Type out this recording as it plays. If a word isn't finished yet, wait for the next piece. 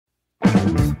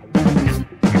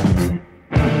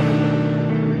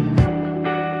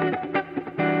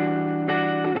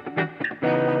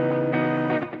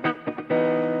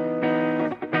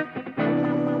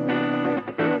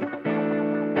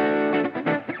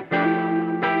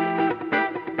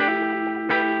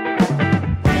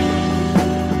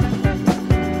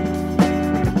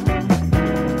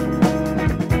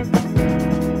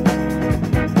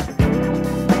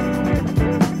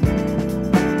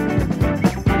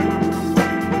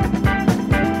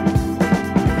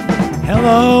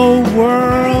Hello,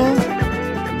 world!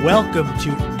 Welcome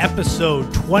to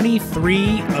episode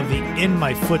 23 of the In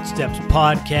My Footsteps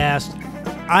podcast.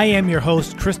 I am your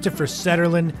host, Christopher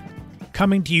Setterlund,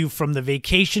 coming to you from the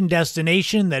vacation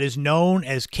destination that is known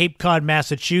as Cape Cod,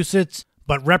 Massachusetts,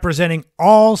 but representing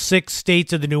all 6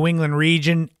 states of the New England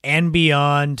region and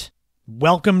beyond.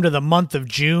 Welcome to the month of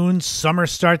June. Summer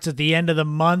starts at the end of the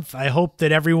month. I hope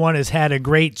that everyone has had a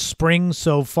great spring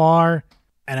so far,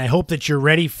 and I hope that you're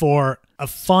ready for a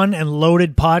fun and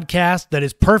loaded podcast that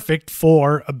is perfect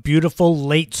for a beautiful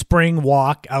late spring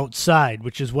walk outside,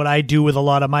 which is what I do with a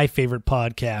lot of my favorite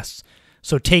podcasts.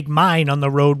 So take mine on the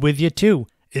road with you too.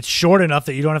 It's short enough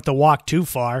that you don't have to walk too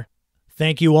far.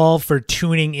 Thank you all for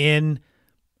tuning in.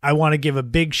 I want to give a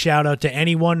big shout out to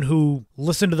anyone who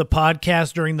listened to the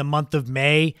podcast during the month of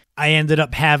May. I ended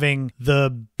up having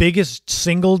the biggest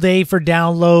single day for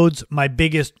downloads, my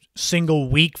biggest single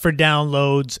week for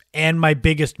downloads, and my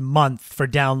biggest month for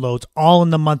downloads, all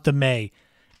in the month of May.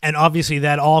 And obviously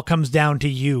that all comes down to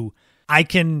you. I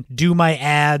can do my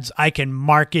ads, I can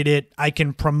market it, I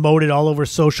can promote it all over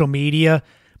social media,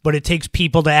 but it takes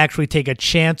people to actually take a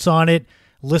chance on it,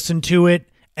 listen to it,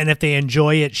 and if they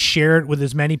enjoy it, share it with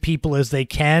as many people as they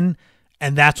can.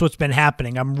 And that's what's been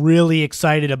happening. I'm really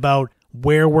excited about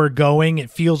where we're going. It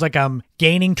feels like I'm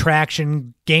gaining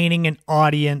traction, gaining an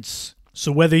audience.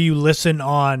 So whether you listen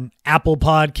on Apple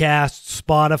Podcasts,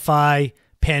 Spotify,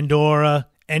 Pandora,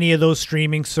 any of those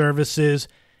streaming services,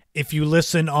 if you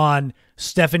listen on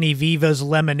Stephanie Viva's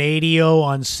Lemonadio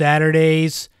on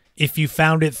Saturdays, if you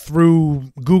found it through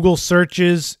Google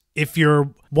searches, if you're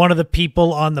one of the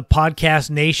people on the Podcast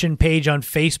Nation page on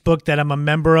Facebook that I'm a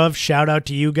member of, shout out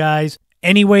to you guys.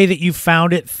 Any way that you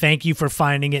found it, thank you for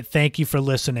finding it. Thank you for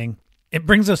listening. It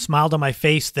brings a smile to my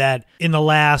face that in the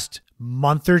last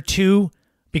month or two,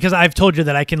 because I've told you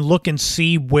that I can look and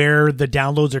see where the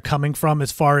downloads are coming from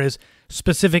as far as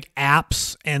specific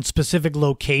apps and specific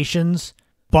locations.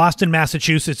 Boston,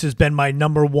 Massachusetts has been my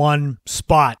number one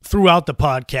spot throughout the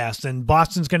podcast, and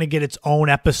Boston's going to get its own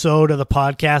episode of the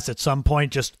podcast at some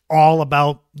point, just all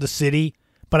about the city.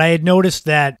 But I had noticed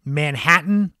that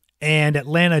Manhattan and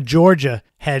Atlanta, Georgia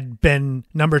had been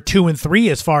number 2 and 3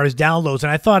 as far as downloads,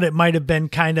 and I thought it might have been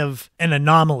kind of an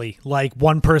anomaly, like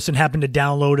one person happened to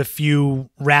download a few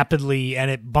rapidly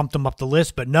and it bumped them up the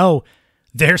list, but no,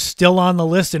 they're still on the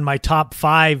list in my top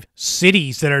 5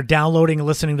 cities that are downloading and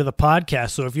listening to the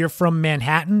podcast. So if you're from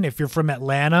Manhattan, if you're from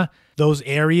Atlanta, those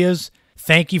areas,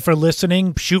 thank you for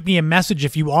listening. Shoot me a message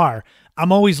if you are.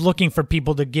 I'm always looking for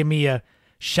people to give me a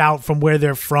shout from where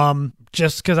they're from,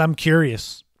 just because I'm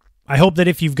curious. I hope that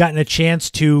if you've gotten a chance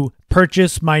to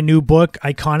purchase my new book,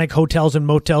 Iconic Hotels and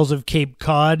Motels of Cape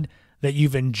Cod, that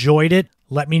you've enjoyed it.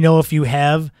 Let me know if you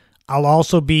have. I'll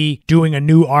also be doing a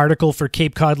new article for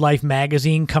Cape Cod Life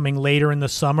magazine coming later in the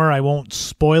summer. I won't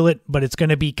spoil it, but it's going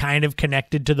to be kind of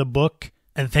connected to the book.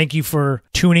 And thank you for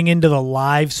tuning into the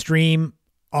live stream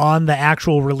on the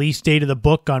actual release date of the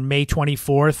book on May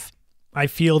 24th. I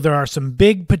feel there are some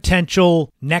big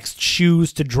potential next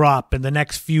shoes to drop in the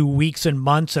next few weeks and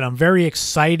months, and I'm very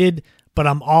excited, but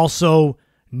I'm also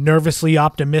nervously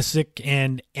optimistic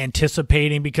and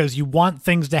anticipating because you want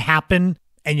things to happen.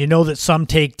 And you know that some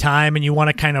take time and you want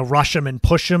to kind of rush them and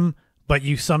push them, but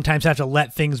you sometimes have to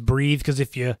let things breathe because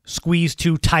if you squeeze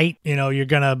too tight, you're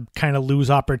going to kind of lose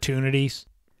opportunities.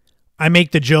 I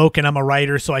make the joke, and I'm a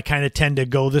writer, so I kind of tend to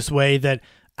go this way, that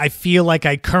I feel like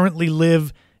I currently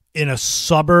live in a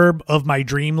suburb of my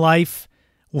dream life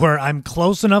where I'm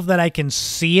close enough that I can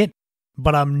see it,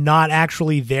 but I'm not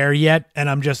actually there yet, and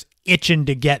I'm just itching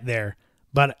to get there.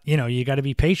 But, you got to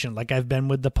be patient like I've been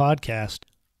with the podcast.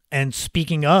 And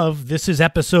speaking of, this is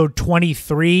episode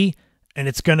 23, and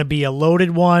it's going to be a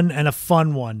loaded one and a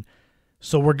fun one.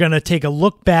 So we're going to take a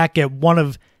look back at one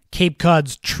of Cape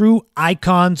Cod's true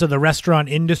icons of the restaurant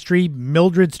industry,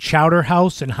 Mildred's Chowder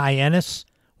House in Hyannis.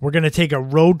 We're going to take a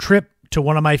road trip to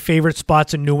one of my favorite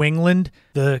spots in New England,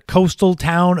 the coastal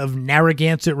town of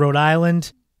Narragansett, Rhode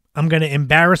Island. I'm going to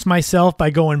embarrass myself by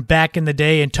going back in the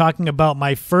day and talking about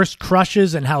my first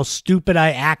crushes and how stupid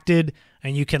I acted,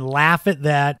 and you can laugh at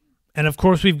that. And of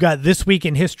course, we've got This Week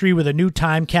in History with a new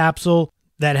time capsule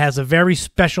that has a very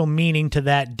special meaning to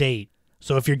that date.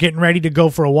 So if you're getting ready to go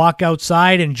for a walk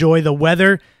outside, enjoy the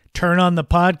weather, turn on the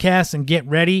podcast and get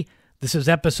ready. This is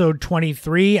episode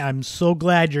 23. I'm so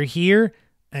glad you're here.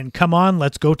 And come on,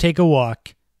 let's go take a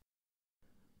walk.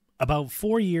 About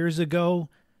 4 years ago,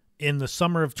 in the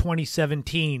summer of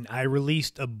 2017, I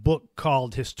released a book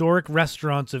called Historic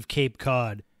Restaurants of Cape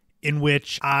Cod, in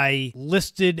which I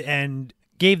listed and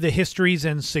gave the histories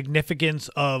and significance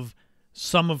of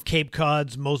some of Cape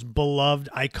Cod's most beloved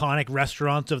iconic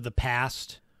restaurants of the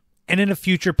past. And in a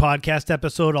future podcast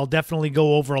episode, I'll definitely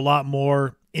go over a lot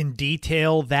more in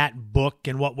detail that book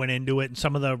and what went into it and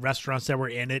some of the restaurants that were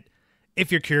in it.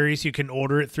 If you're curious, you can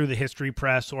order it through the History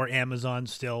Press or Amazon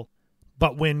still.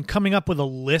 But when coming up with a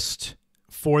list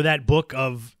for that book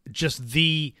of just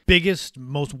the biggest,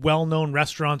 most well-known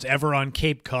restaurants ever on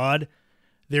Cape Cod,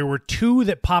 there were two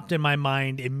that popped in my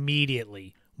mind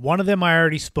immediately. One of them I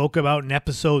already spoke about in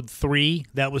episode 3,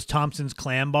 that was Thompson's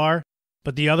Clam Bar.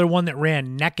 But the other one that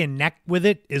ran neck and neck with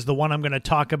it is the one I'm going to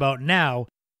talk about now.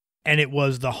 And it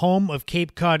was the home of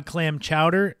Cape Cod clam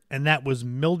chowder, and that was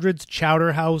Mildred's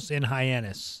Chowder House in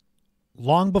Hyannis.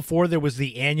 Long before there was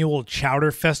the annual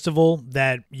Chowder Festival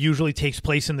that usually takes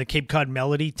place in the Cape Cod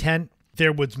Melody tent,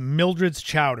 there was Mildred's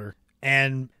Chowder.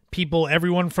 And people,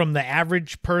 everyone from the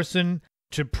average person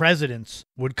to presidents,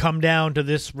 would come down to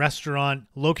this restaurant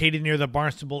located near the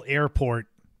Barnstable Airport.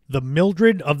 The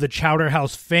Mildred of the Chowder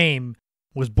House fame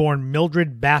was born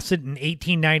Mildred Bassett in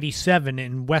 1897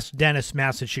 in West Dennis,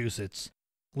 Massachusetts.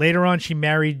 Later on, she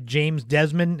married James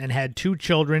Desmond and had 2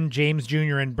 children, James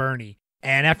Jr. and Bernie.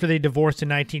 And after they divorced in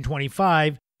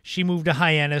 1925, she moved to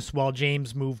Hyannis while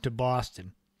James moved to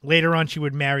Boston. Later on, she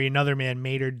would marry another man,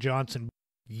 Maynard Johnson.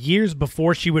 Years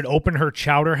before she would open her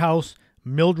chowder house,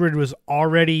 Mildred was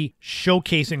already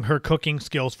showcasing her cooking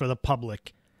skills for the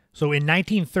public. So in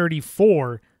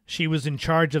 1934, she was in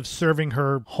charge of serving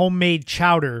her homemade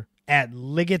chowder at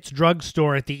Liggett's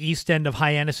drugstore at the east end of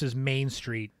Hyannis' Main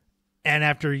Street. And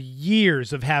after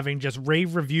years of having just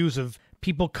rave reviews of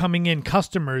people coming in,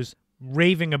 customers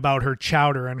raving about her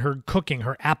chowder and her cooking,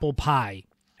 her apple pie,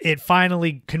 it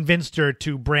finally convinced her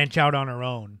to branch out on her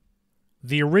own.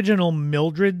 The original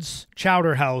Mildred's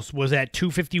Chowder House was at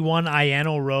 251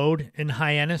 Iano Road in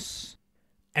Hyannis.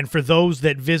 And for those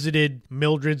that visited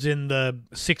Mildred's in the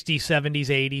 60s, 70s,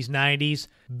 80s, 90s,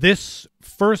 this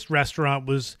first restaurant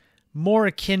was more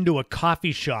akin to a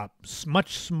coffee shop,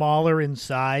 much smaller in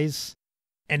size.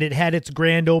 And it had its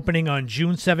grand opening on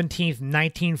June 17th,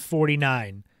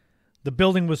 1949. The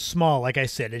building was small, like I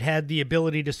said. It had the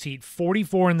ability to seat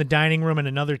 44 in the dining room and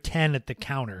another 10 at the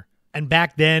counter. And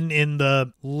back then, in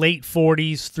the late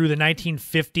 40s through the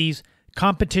 1950s,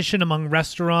 competition among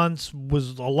restaurants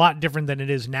was a lot different than it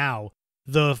is now.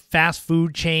 The fast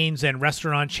food chains and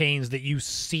restaurant chains that you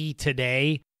see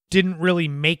today didn't really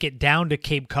make it down to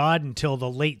Cape Cod until the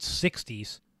late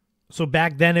 60s. So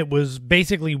back then it was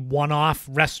basically one-off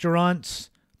restaurants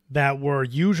that were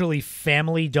usually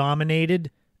family-dominated,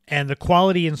 and the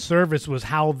quality and service was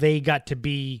how they got to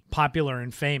be popular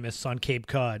and famous on Cape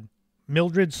Cod.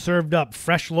 Mildred served up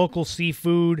fresh local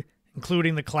seafood,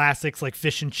 including the classics like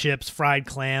fish and chips, fried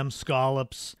clams,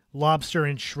 scallops, lobster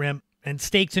and shrimp, and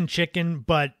steaks and chicken,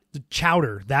 but the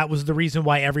chowder, that was the reason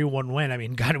why everyone went. I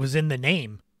mean, God, it was in the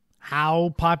name.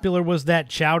 How popular was that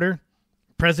chowder?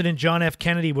 President John F.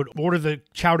 Kennedy would order the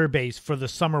chowder base for the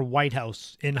summer White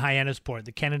House in Hyannisport,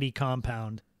 the Kennedy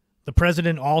compound. The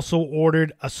president also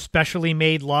ordered a specially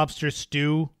made lobster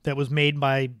stew that was made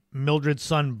by Mildred's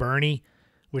son Bernie,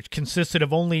 which consisted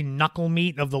of only knuckle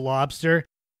meat of the lobster,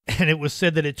 and it was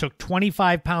said that it took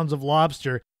 25 pounds of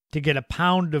lobster to get a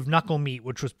pound of knuckle meat,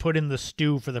 which was put in the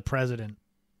stew for the president.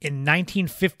 In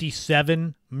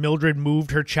 1957, Mildred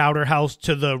moved her chowder house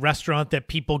to the restaurant that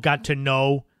people got to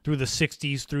know through the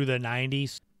 60s through the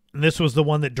 90s. And this was the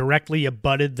one that directly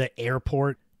abutted the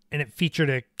airport, and it featured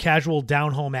a casual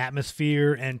down-home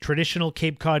atmosphere and traditional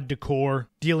Cape Cod decor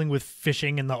dealing with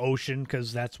fishing in the ocean,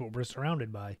 because that's what we're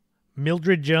surrounded by.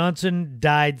 Mildred Johnson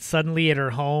died suddenly at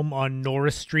her home on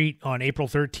Norris Street on April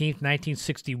 13th,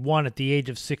 1961 at the age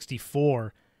of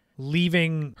 64,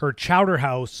 leaving her chowder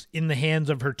house in the hands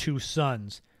of her 2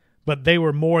 sons. But they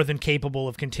were more than capable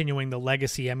of continuing the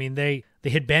legacy. I mean, they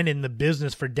had been in the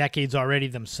business for decades already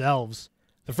themselves.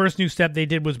 The first new step they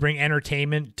did was bring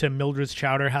entertainment to Mildred's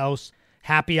Chowder House.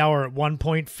 Happy Hour at one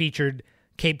point featured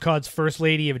Cape Cod's First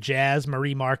Lady of Jazz,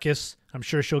 Marie Marcus. I'm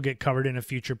sure she'll get covered in a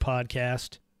future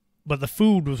podcast. But the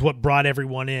food was what brought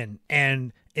everyone in.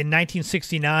 And in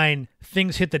 1969,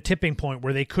 things hit the tipping point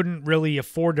where they couldn't really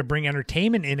afford to bring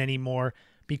entertainment in anymore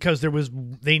because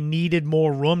they needed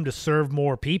more room to serve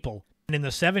more people. And in the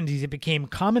 70s, it became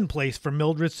commonplace for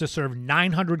Mildred's to serve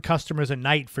 900 customers a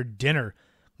night for dinner,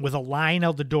 with a line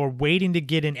out the door waiting to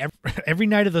get in every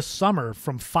night of the summer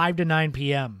from 5 to 9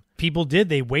 p.m. People did.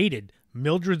 They waited.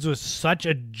 Mildred's was such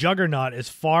a juggernaut as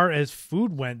far as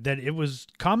food went that it was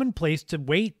commonplace to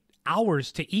wait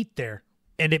hours to eat there.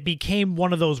 And it became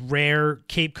one of those rare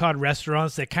Cape Cod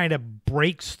restaurants that kind of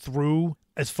breaks through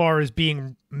as far as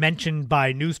being mentioned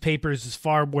by newspapers as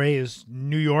far away as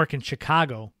New York and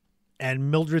Chicago. and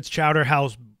Mildred's Chowder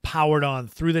House powered on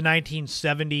through the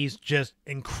 1970s, just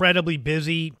incredibly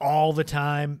busy all the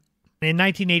time. In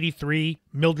 1983,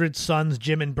 Mildred's sons,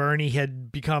 Jim and Bernie,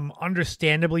 had become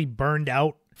understandably burned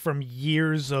out from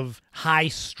years of high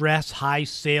stress, high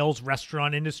sales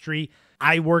restaurant industry.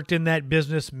 I worked in that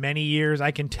business many years.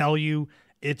 I can tell you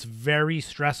it's very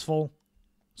stressful.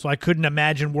 So I couldn't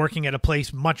imagine working at a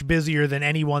place much busier than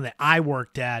anyone that I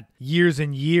worked at years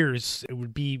and years. It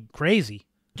would be crazy.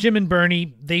 Jim and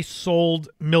Bernie, they sold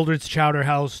Mildred's Chowder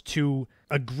House to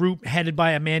a group headed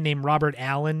by a man named Robert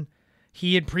Allen.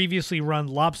 He had previously run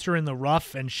Lobster in the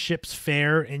Rough and Ship's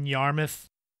Fair in Yarmouth.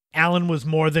 Allen was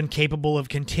more than capable of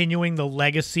continuing the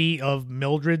legacy of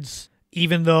Mildred's,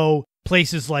 even though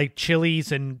places like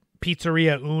Chili's and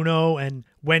Pizzeria Uno and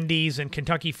Wendy's and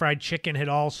Kentucky Fried Chicken had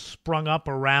all sprung up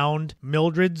around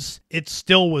Mildred's. It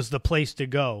still was the place to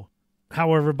go.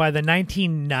 However, by the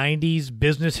 1990s,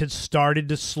 business had started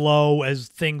to slow as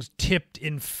things tipped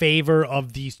in favor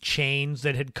of these chains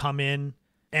that had come in.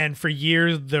 And for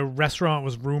years, the restaurant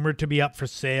was rumored to be up for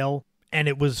sale. And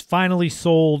it was finally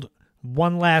sold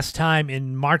one last time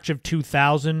in March of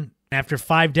 2000. After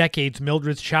 5 decades,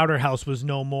 Mildred's Chowder House was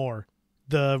no more.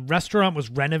 The restaurant was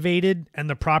renovated, and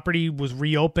the property was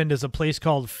reopened as a place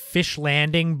called Fish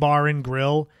Landing Bar and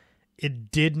Grill.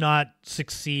 It did not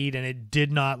succeed, and it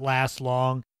did not last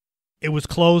long. It was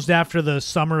closed after the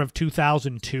summer of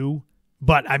 2002.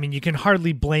 But, I mean, you can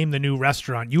hardly blame the new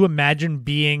restaurant. You imagine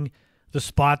being the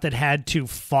spot that had to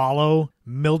follow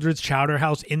Mildred's Chowder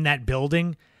House in that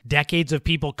building. Decades of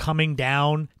people coming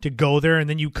down to go there, and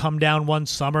then you come down one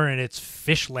summer and it's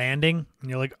Fish Landing, and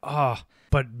you're like, oh,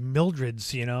 but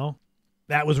Mildred's, you know?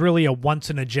 That was really a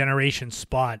once-in-a-generation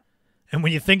spot. And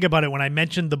when you think about it, when I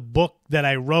mentioned the book that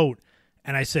I wrote,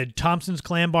 and I said Thompson's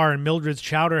Clam Bar and Mildred's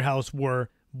Chowder House were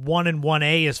 1 and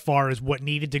 1A as far as what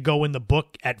needed to go in the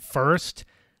book at first,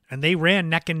 and they ran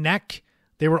neck and neck.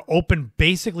 They were open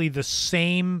basically the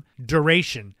same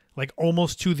duration, like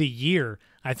almost to the year.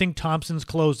 I think Thompson's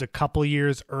closed a couple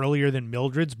years earlier than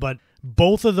Mildred's, but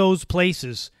both of those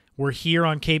places were here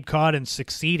on Cape Cod and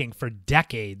succeeding for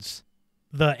decades.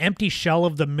 The empty shell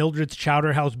of the Mildred's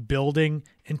Chowder House building,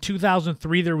 in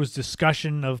 2003 there was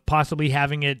discussion of possibly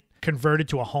having it converted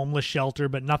to a homeless shelter,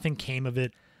 but nothing came of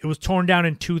it. It was torn down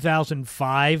in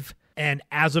 2005, and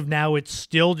as of now it's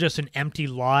still just an empty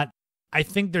lot. I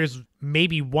think there's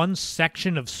maybe one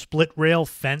section of split rail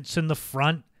fence in the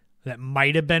front that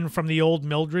might have been from the old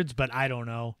Mildred's, but I don't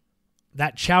know.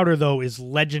 That chowder, though, is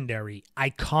legendary,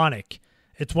 iconic.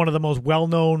 It's one of the most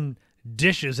well-known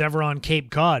dishes ever on Cape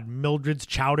Cod, Mildred's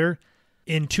Chowder.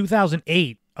 In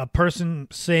 2008, a person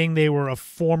saying they were a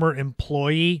former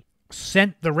employee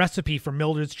sent the recipe for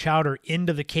Mildred's Chowder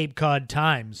into the Cape Cod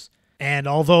Times. And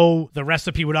although the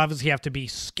recipe would obviously have to be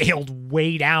scaled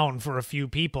way down for a few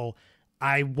people,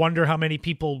 I wonder how many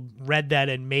people read that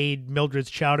and made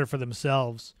Mildred's Chowder for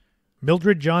themselves.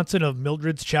 Mildred Johnson of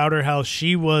Mildred's Chowder House,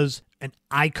 she was an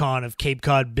icon of Cape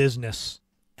Cod business.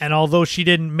 And although she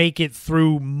didn't make it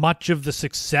through much of the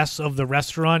success of the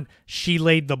restaurant, she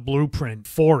laid the blueprint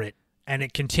for it. And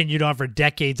it continued on for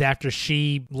decades after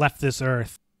she left this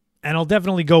earth. And I'll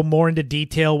definitely go more into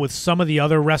detail with some of the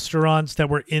other restaurants that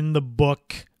were in the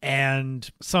book and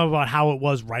some about how it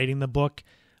was writing the book.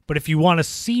 But if you want to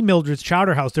see Mildred's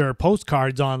Chowder House, there are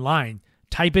postcards online.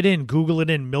 Type it in, Google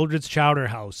it in, Mildred's Chowder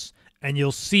House, and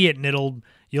you'll see it, and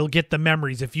you'll get the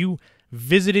memories. If you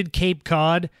visited Cape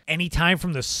Cod anytime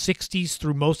from the 60s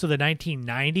through most of the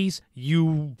 1990s,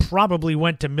 you probably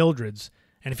went to Mildred's.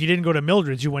 And if you didn't go to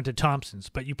Mildred's, you went to Thompson's,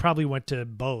 but you probably went to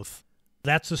both.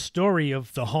 That's the story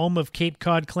of the home of Cape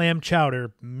Cod clam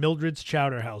chowder, Mildred's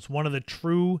Chowder House, one of the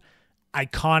true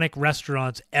iconic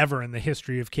restaurants ever in the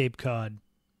history of Cape Cod.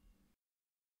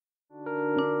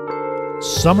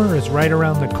 Summer is right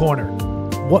around the corner.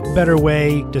 What better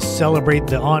way to celebrate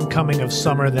the oncoming of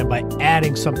summer than by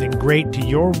adding something great to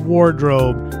your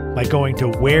wardrobe by going to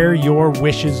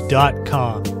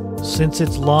wearyourwishes.com. Since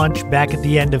its launch back at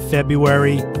the end of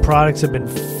February, products have been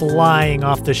flying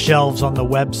off the shelves on the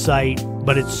website,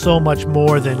 but it's so much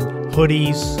more than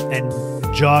hoodies and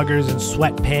joggers and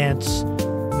sweatpants.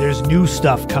 There's new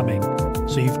stuff coming,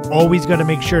 so you've always got to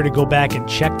make sure to go back and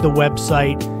check the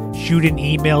website, shoot an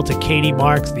email to Katie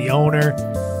Marks, the owner,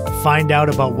 find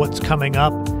out about what's coming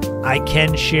up. I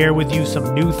can share with you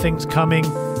some new things coming,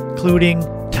 including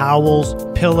towels,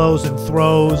 pillows, and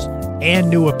throws, and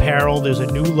new apparel. There's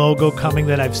a new logo coming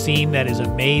that I've seen that is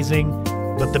amazing.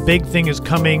 But the big thing is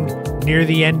coming near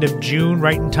the end of June,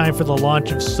 right in time for the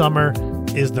launch of summer,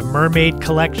 is the Mermaid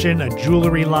Collection, a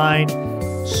jewelry line,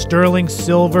 sterling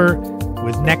silver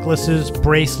with necklaces,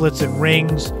 bracelets, and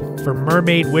rings, for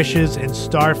mermaid wishes and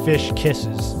starfish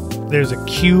kisses. There's a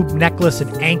cube necklace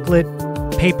and anklet,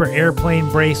 paper airplane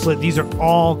bracelet. These are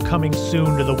all coming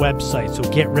soon to the website, so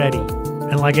get ready.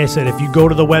 And like I said, if you go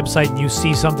to the website and you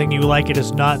see something you like, it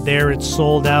is not there, it's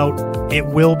sold out. It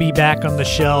will be back on the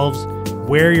shelves.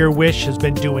 Wear Your Wish has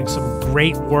been doing some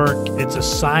great work. It's a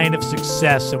sign of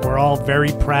success, and we're all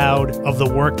very proud of the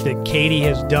work that Katie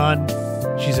has done.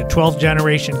 She's a 12th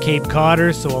generation Cape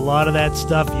Codder, so a lot of that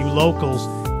stuff, you locals,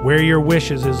 Wear Your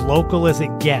Wish is as local as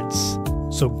it gets.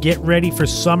 So get ready for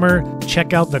summer.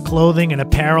 Check out the clothing and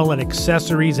apparel and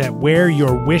accessories at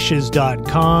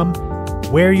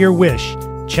wearyourwishes.com. Wear Your Wish.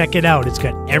 Check it out. It's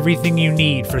got everything you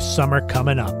need for summer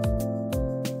coming up.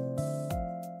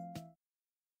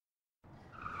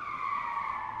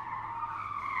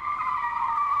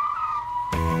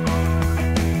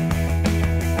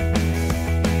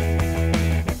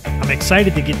 I'm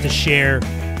excited to get to share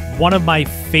one of my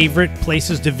favorite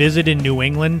places to visit in New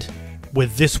England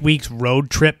with this week's road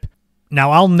trip.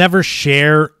 Now, I'll never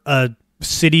share a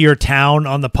city or town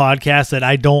on the podcast that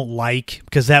I don't like,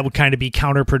 because that would kind of be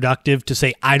counterproductive to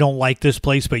say I don't like this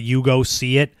place, but you go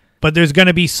see it. But there's going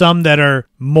to be some that are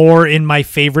more in my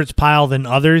favorites pile than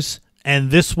others, and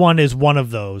this one is one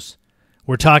of those.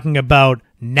 We're talking about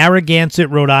Narragansett,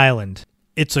 Rhode Island.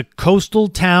 It's a coastal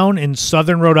town in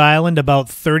southern Rhode Island, about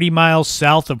 30 miles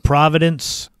south of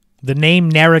Providence. The name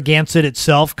Narragansett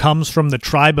itself comes from the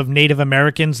tribe of Native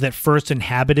Americans that first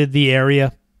inhabited the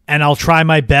area. And I'll try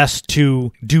my best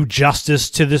to do justice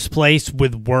to this place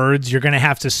with words. You're going to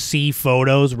have to see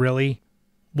photos, really.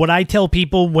 What I tell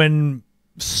people when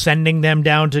sending them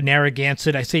down to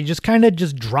Narragansett, I say just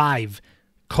drive.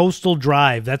 Coastal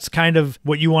drive. That's kind of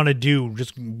what you want to do.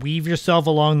 Just weave yourself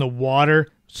along the water.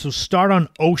 So start on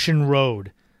Ocean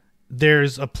Road.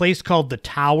 There's a place called the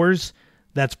Towers.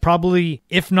 That's probably,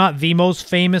 if not the most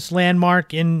famous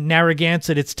landmark in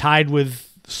Narragansett, it's tied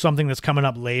with something that's coming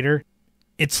up later.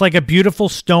 It's like a beautiful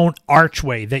stone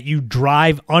archway that you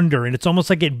drive under, and it's almost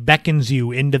like it beckons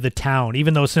you into the town,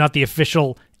 even though it's not the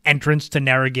official entrance to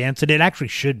Narragansett. It actually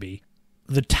should be.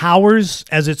 The Towers,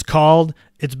 as it's called,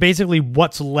 it's basically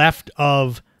what's left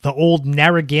of the old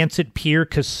Narragansett Pier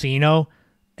Casino,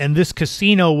 and this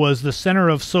casino was the center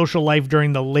of social life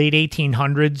during the late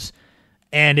 1800s,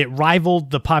 and it rivaled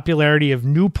the popularity of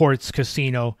Newport's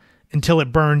casino until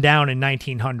it burned down in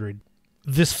 1900.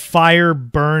 This fire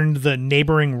burned the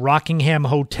neighboring Rockingham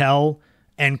Hotel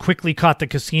and quickly caught the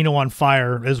casino on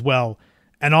fire as well.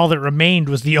 And all that remained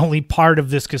was the only part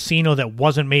of this casino that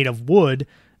wasn't made of wood,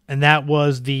 and that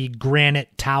was the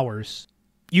granite towers.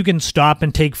 You can stop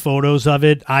and take photos of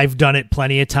it. I've done it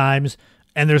plenty of times.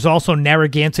 And there's also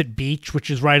Narragansett Beach, which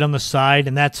is right on the side,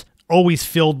 and that's always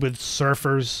filled with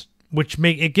surfers, which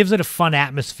it gives it a fun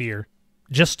atmosphere.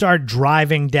 Just start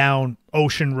driving down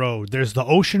Ocean Road. There's the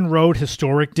Ocean Road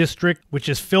Historic District, which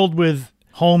is filled with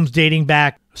homes dating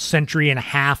back a century and a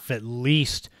half at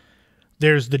least.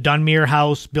 There's the Dunmere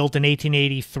House, built in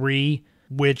 1883,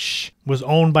 which was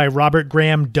owned by Robert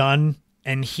Graham Dunn,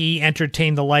 and he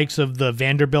entertained the likes of the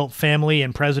Vanderbilt family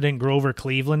and President Grover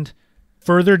Cleveland.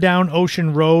 Further down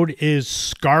Ocean Road is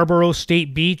Scarborough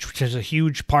State Beach, which has a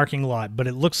huge parking lot, but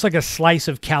it looks like a slice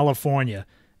of California.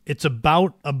 It's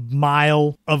about a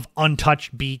mile of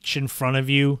untouched beach in front of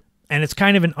you, and it's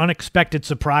kind of an unexpected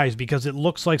surprise because it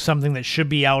looks like something that should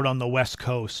be out on the West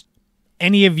Coast.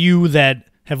 Any of you that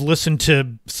have listened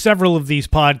to several of these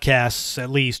podcasts,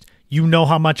 at least, you know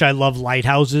how much I love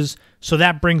lighthouses, so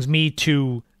that brings me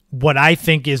to what I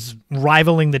think is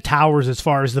rivaling the Towers as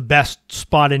far as the best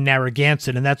spot in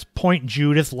Narragansett, and that's Point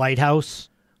Judith Lighthouse.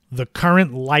 The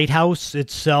current lighthouse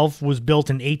itself was built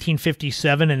in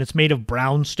 1857, and it's made of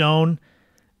brownstone.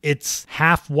 It's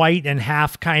half white and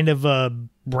half kind of a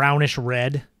brownish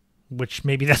red, which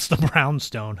maybe that's the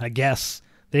brownstone, I guess.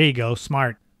 There you go,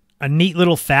 smart. A neat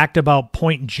little fact about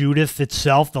Point Judith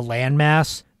itself, the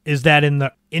landmass, is that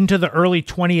into the early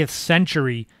 20th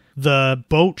century, the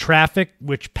boat traffic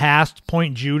which passed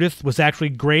Point Judith was actually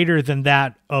greater than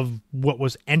that of what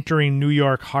was entering New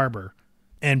York Harbor.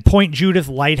 And Point Judith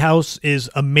Lighthouse is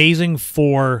amazing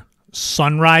for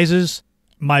sunrises.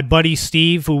 My buddy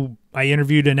Steve, who I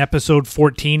interviewed in episode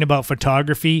 14 about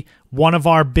photography,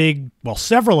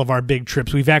 several of our big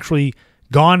trips, we've actually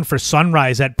gone for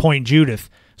sunrise at Point Judith.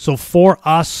 So for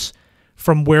us,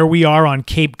 from where we are on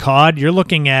Cape Cod, you're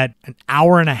looking at an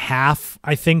hour and a half,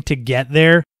 I think, to get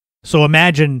there. So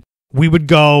imagine we would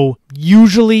go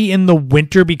usually in the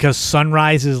winter because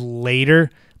sunrise is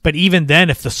later. But even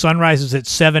then, if the sunrise is at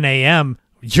 7 a.m.,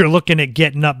 you're looking at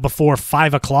getting up before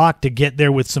 5 o'clock to get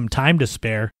there with some time to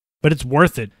spare. But it's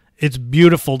worth it. It's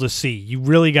beautiful to see. You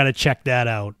really got to check that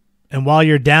out. And while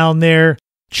you're down there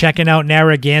checking out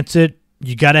Narragansett,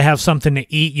 you got to have something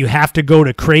to eat. You have to go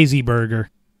to Crazy Burger.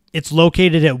 It's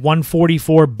located at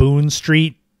 144 Boone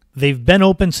Street. They've been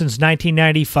open since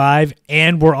 1995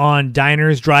 and were on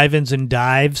Diners, Drive-Ins, and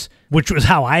Dives, which was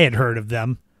how I had heard of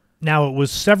them. Now, it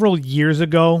was several years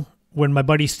ago when my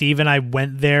buddy Steve and I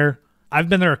went there. I've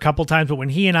been there a couple times, but when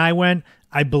he and I went,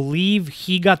 I believe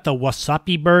he got the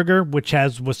wasabi burger, which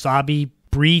has wasabi,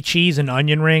 brie cheese, and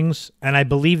onion rings. And I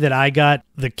believe that I got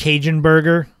the Cajun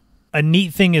burger. A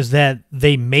neat thing is that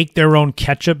they make their own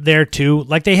ketchup there too.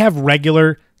 Like, they have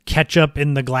regular ketchup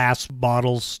in the glass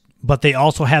bottles, but they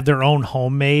also have their own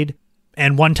homemade.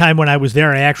 And one time when I was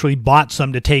there, I actually bought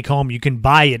some to take home. You can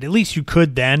buy it. At least you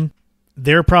could then.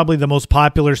 They're probably the most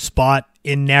popular spot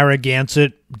in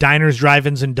Narragansett. Diners,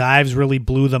 Drive-Ins, and Dives really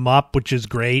blew them up, which is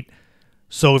great.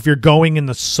 So if you're going in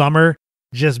the summer,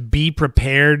 just be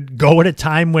prepared. Go at a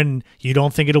time when you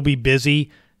don't think it'll be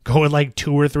busy. Go at like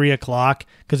 2 or 3 o'clock,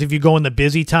 because if you go in the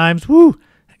busy times,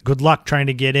 good luck trying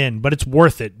to get in. But it's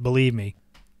worth it, believe me.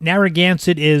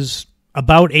 Narragansett is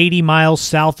about 80 miles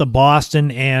south of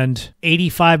Boston and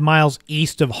 85 miles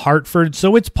east of Hartford,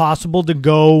 so it's possible to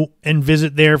go and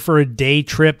visit there for a day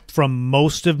trip from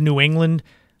most of New England.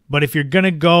 But if you're going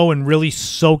to go and really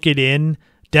soak it in,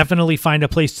 definitely find a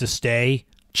place to stay.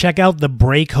 Check out the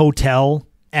Break Hotel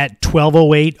at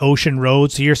 1208 Ocean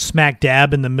Road, so you're smack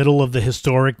dab in the middle of the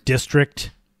historic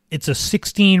district. It's a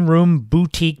 16-room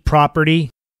boutique property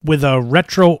with a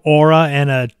retro aura and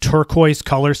a turquoise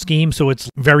color scheme, so it's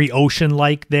very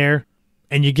ocean-like there.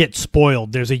 And you get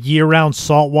spoiled. There's a year-round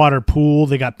saltwater pool.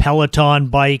 They got Peloton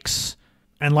bikes.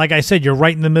 And like I said, you're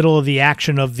right in the middle of the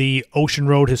action of the Ocean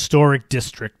Road Historic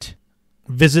District.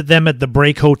 Visit them at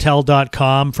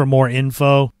thebreakhotel.com for more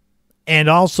info. And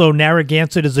also,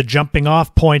 Narragansett is a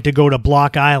jumping-off point to go to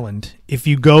Block Island. If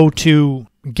you go to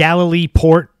Galilee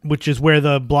Port, which is where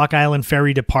the Block Island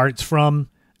ferry departs from,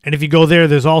 and if you go there,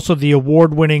 there's also the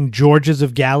award-winning George's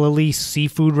of Galilee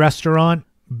seafood restaurant,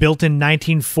 built in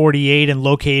 1948 and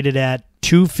located at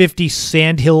 250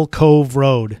 Sandhill Cove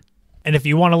Road. And if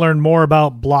you want to learn more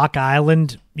about Block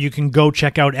Island, you can go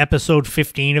check out episode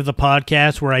 15 of the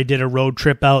podcast where I did a road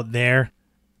trip out there.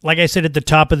 Like I said at the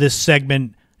top of this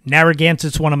segment,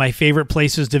 Narragansett's one of my favorite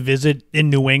places to visit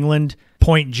in New England.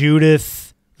 Point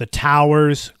Judith, the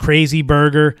Towers, Crazy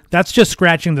Burger. That's just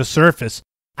scratching the surface.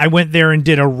 I went there and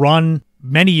did a run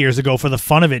many years ago for the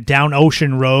fun of it down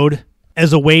Ocean Road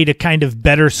as a way to kind of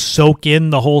better soak in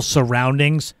the whole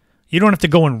surroundings. You don't have to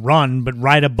go and run, but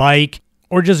ride a bike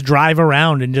or just drive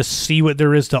around and just see what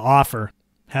there is to offer.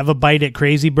 Have a bite at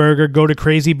Crazy Burger. Go to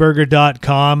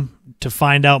crazyburger.com to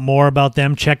find out more about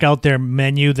them. Check out their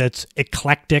menu that's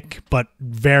eclectic but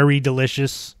very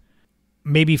delicious.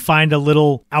 Maybe find a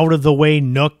little out-of-the-way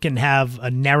nook and have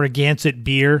a Narragansett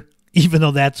beer, even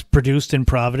though that's produced in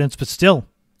Providence, but still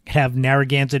have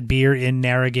Narragansett beer in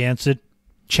Narragansett.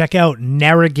 Check out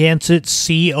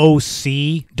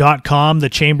NarragansettCoc.com, the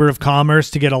Chamber of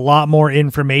Commerce, to get a lot more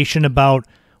information about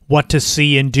what to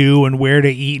see and do and where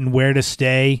to eat and where to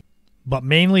stay. But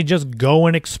mainly just go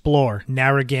and explore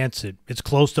Narragansett. It's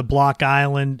close to Block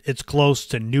Island. It's close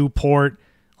to Newport.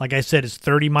 Like I said, it's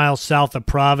 30 miles south of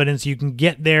Providence. You can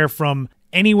get there from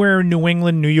anywhere in New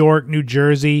England, New York, New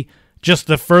Jersey. Just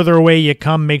the further away you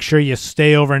come, make sure you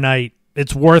stay overnight.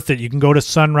 It's worth it. You can go to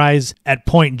sunrise at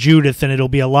Point Judith, and it'll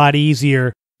be a lot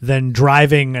easier than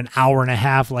driving an hour and a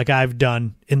half like I've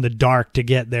done in the dark to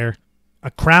get there.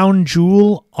 A crown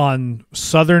jewel on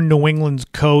southern New England's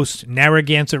coast,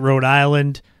 Narragansett, Rhode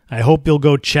Island. I hope you'll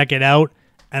go check it out,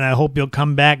 and I hope you'll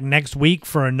come back next week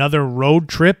for another road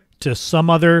trip to some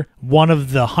other one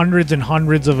of the hundreds and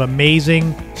hundreds of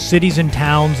amazing cities and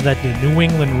towns that the New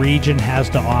England region has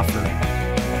to offer.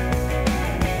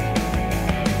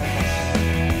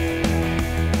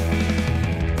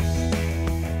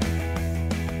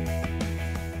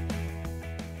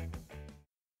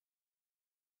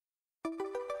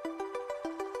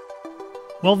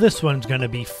 Well, this one's going to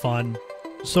be fun.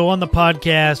 So on the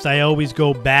podcast, I always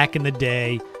go back in the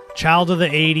day, child of the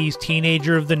 80s,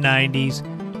 teenager of the 90s,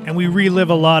 and we relive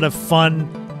a lot of fun,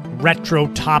 retro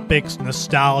topics,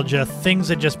 nostalgia, things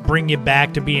that just bring you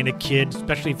back to being a kid,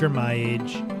 especially if you're my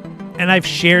age. And I've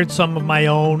shared some of my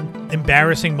own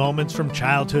embarrassing moments from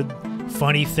childhood,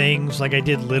 funny things like I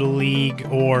did Little League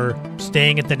or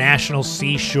staying at the National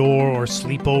Seashore or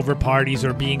sleepover parties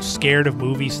or being scared of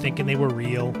movies thinking they were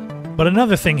real. But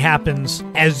another thing happens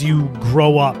as you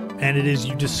grow up, and it is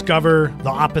you discover the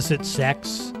opposite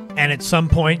sex, and at some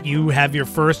point you have your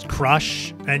first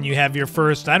crush, and you have your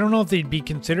first, I don't know if they'd be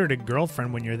considered a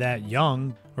girlfriend when you're that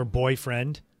young, or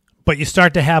boyfriend, but you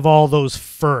start to have all those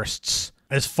firsts.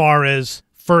 as far as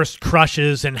first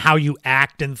crushes and how you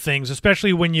act and things,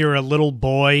 especially when you're a little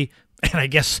boy. And I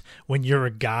guess when you're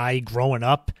a guy growing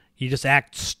up, you just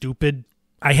act stupid.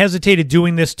 I hesitated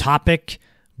doing this topic,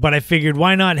 but I figured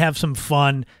why not have some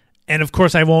fun? And of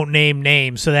course I won't name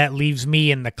names, so that leaves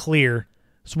me in the clear.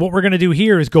 So what we're going to do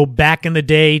here is go back in the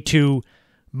day to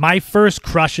my first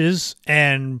crushes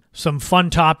and some fun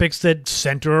topics that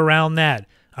center around that.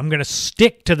 I'm going to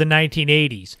stick to the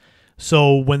 1980s.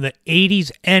 So when the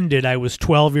 80s ended, I was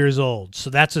 12 years old. So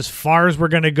that's as far as we're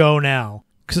going to go now,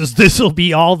 because this will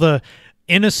be all the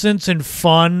innocence and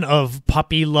fun of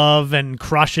puppy love and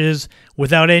crushes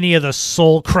without any of the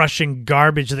soul-crushing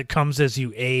garbage that comes as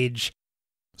you age.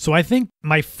 So I think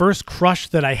my first crush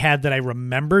that I had that I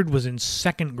remembered was in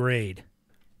second grade.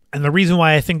 And the reason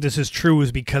why I think this is true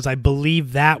is because I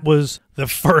believe that was the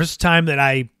first time that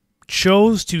I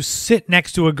chose to sit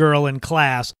next to a girl in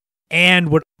class and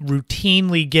would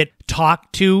routinely get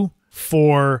talked to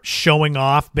for showing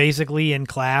off basically in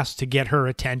class to get her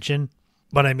attention.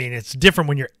 But I mean, it's different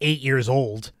when you're 8 years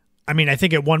old. I mean, I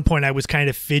think at one point I was kind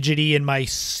of fidgety in my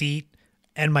seat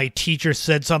and my teacher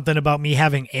said something about me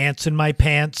having ants in my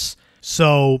pants.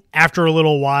 So after a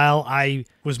little while, I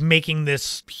was making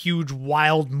this huge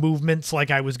wild movements like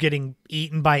I was getting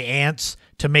eaten by ants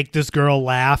to make this girl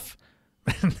laugh.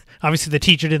 Obviously, the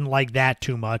teacher didn't like that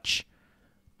too much.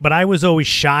 But I was always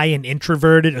shy and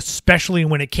introverted, especially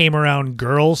when it came around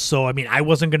girls. So, I mean, I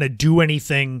wasn't going to do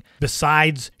anything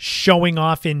besides showing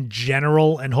off in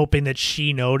general and hoping that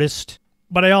she noticed.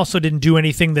 But I also didn't do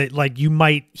anything that, like, you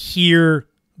might hear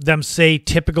them say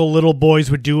typical little boys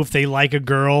would do if they like a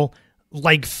girl,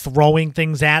 like throwing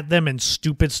things at them and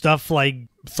stupid stuff like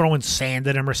throwing sand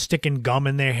at them or sticking gum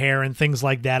in their hair and things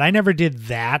like that. I never did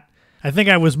that. I think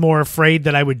I was more afraid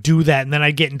that I would do that and then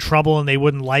I'd get in trouble and they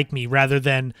wouldn't like me, rather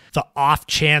than the off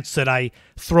chance that I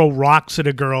throw rocks at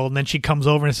a girl and then she comes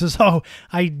over and says, "Oh,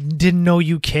 I didn't know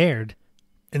you cared."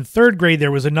 In third grade,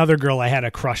 there was another girl I had a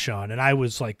crush on, and I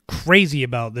was like crazy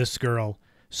about this girl.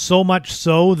 So much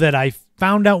so that I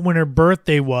found out when her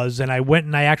birthday was, and I went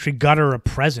and I actually got her a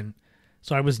present.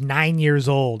 So I was 9 years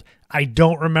old. I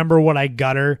don't remember what I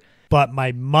got her, but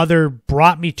my mother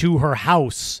brought me to her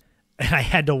house, and I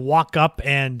had to walk up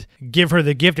and give her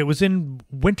the gift. It was in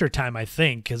wintertime, I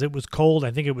think, because it was cold.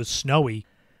 I think it was snowy.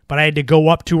 But I had to go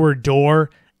up to her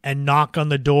door and knock on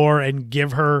the door and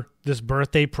give her this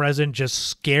birthday present, just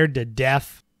scared to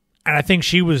death. And I think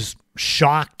she was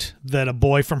shocked that a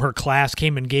boy from her class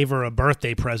came and gave her a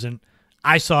birthday present.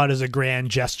 I saw it as a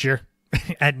grand gesture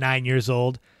at 9 years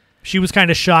old. She was kind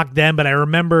of shocked then, but I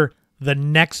remember the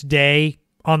next day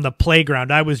on the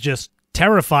playground, I was just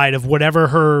terrified of whatever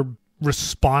her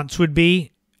response would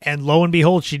be. And lo and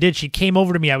behold, she did. She came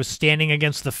over to me. I was standing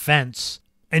against the fence.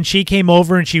 And she came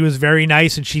over and she was very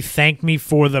nice and she thanked me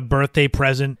for the birthday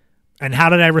present. And how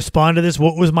did I respond to this?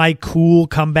 What was my cool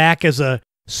comeback as a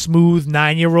smooth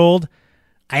 9-year-old?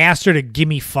 I asked her to give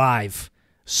me 5.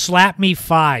 Slap me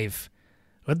 5.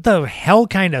 What the hell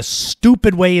kind of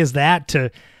stupid way is that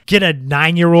to get a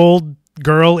 9-year-old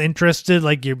girl interested?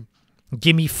 Like, you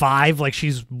give me 5 like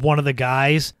she's one of the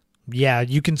guys? Yeah,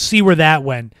 you can see where that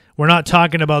went. We're not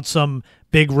talking about some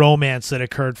big romance that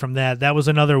occurred from that. That was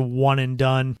another one and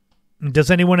done.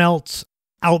 Does anyone else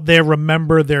out there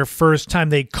remember their first time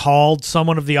they called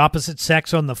someone of the opposite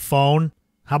sex on the phone?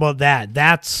 How about that?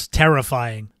 That's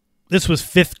terrifying. This was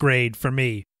 5th grade for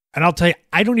me. And I'll tell you,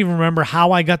 I don't even remember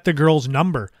how I got the girl's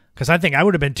number, because I think I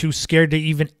would have been too scared to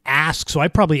even ask. So I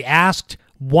probably asked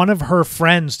one of her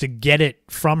friends to get it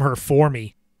from her for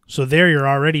me. So there you're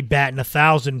already batting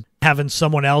 1,000, having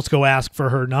someone else go ask for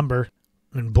her number.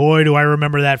 And boy, do I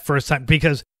remember that first time,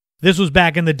 because this was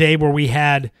back in the day where we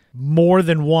had more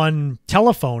than one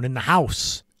telephone in the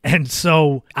house. And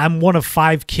so I'm one of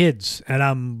 5 kids, and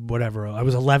I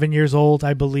was 11 years old,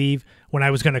 I believe, when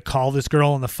I was going to call this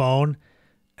girl on the phone.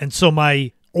 And so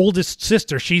my oldest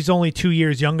sister, she's only 2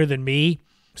 years younger than me.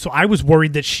 So I was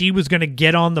worried that she was going to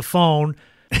get on the phone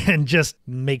and just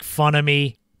make fun of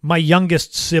me. My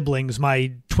youngest siblings,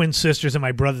 my twin sisters and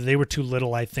my brother, they were too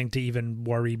little, I think, to even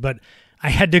worry. But I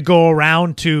had to go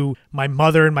around to my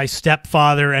mother and my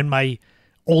stepfather and my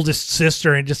oldest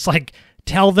sister and just like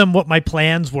tell them what my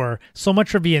plans were. So much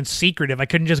for being secretive. I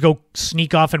couldn't just go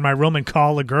sneak off in my room and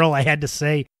call a girl. I had to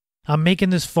say, "I'm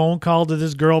making this phone call to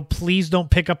this girl. Please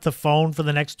don't pick up the phone for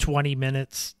the next 20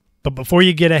 minutes. But before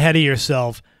you get ahead of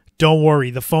yourself, don't worry.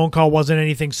 The phone call wasn't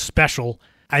anything special.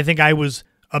 I think I was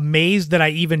amazed that I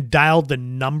even dialed the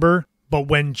number. But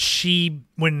when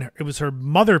it was her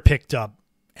mother picked up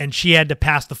and she had to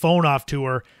pass the phone off to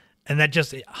her, And that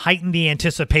just heightened the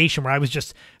anticipation where I was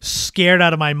just scared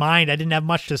out of my mind. I didn't have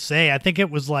much to say. I think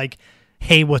it was like,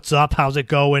 hey, what's up? How's it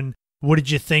going? What did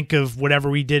you think of whatever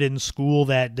we did in school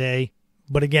that day?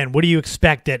 But again, what do you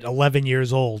expect at 11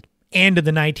 years old? And in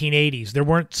the 1980s, there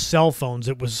weren't cell phones.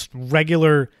 It was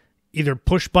regular, either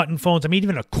push-button phones. I mean,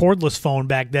 even a cordless phone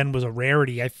back then was a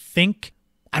rarity. I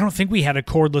don't think we had a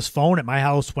cordless phone at my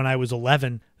house when I was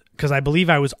 11, because I believe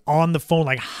I was on the phone,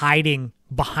 like hiding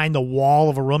behind the wall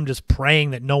of a room, just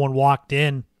praying that no one walked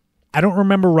in. I don't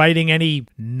remember writing any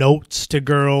notes to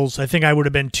girls. I think I would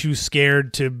have been too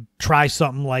scared to try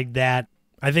something like that.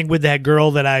 I think with that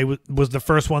girl that I was the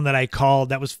first one that I called,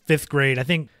 that was 5th grade. I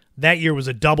think that year was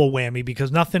a double whammy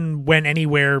because nothing went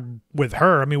anywhere with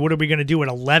her. I mean, what are we going to do at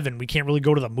 11? We can't really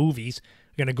go to the movies.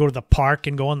 We're going to go to the park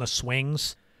and go on the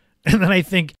swings. And then I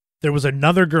think there was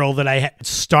another girl that I had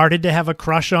started to have a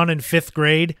crush on in 5th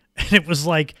grade. And it was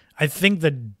like, I think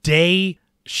the day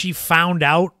she found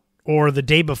out, or the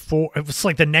day before, it was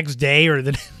like the next day or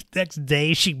the next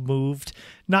day she moved.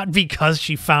 Not because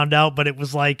she found out, but it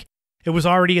was like, it was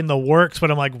already in the works. But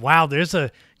I'm like, wow, there's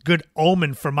a good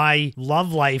omen for my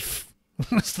love life.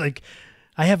 It's like,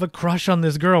 I have a crush on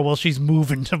this girl. Well, she's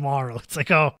moving tomorrow. It's like,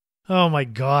 oh my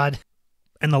God.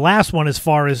 And the last one, as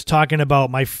far as talking about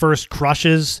my first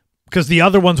crushes, because the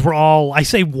other ones were all, I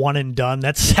say one and done.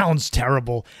 That sounds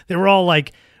terrible. They were all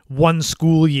like one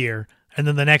school year. And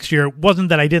then the next year, it wasn't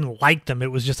that I didn't like them.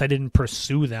 It was just I didn't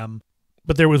pursue them.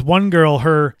 But there was one girl,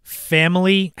 her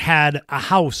family had a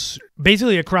house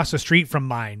basically across the street from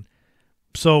mine.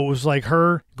 So it was like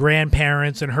her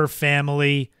grandparents and her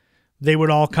family, they would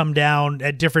all come down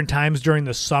at different times during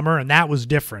the summer. And that was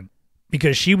different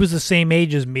because she was the same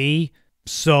age as me.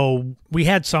 So we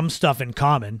had some stuff in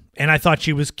common. And I thought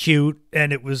she was cute,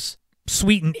 and it was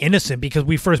sweet and innocent because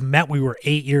we first met, we were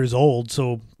 8 years old,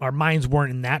 so our minds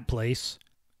weren't in that place.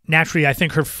 Naturally, I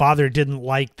think her father didn't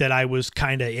like that I was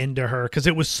kind of into her because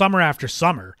it was summer after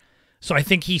summer. So I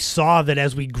think he saw that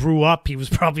as we grew up, he was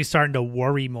probably starting to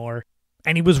worry more.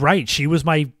 And he was right. She was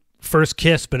my first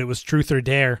kiss, but it was truth or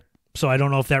dare. So I don't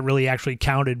know if that really actually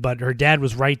counted, but her dad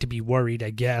was right to be worried,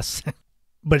 I guess.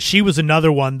 But she was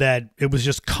another one that it was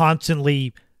just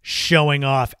constantly showing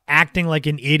off, acting like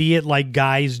an idiot like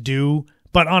guys do,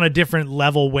 but on a different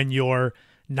level when you're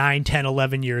 9, 10,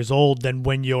 11 years old than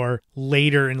when you're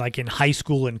later in high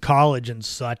school and college and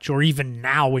such, or even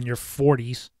now in your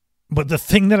 40s. But the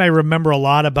thing that I remember a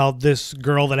lot about this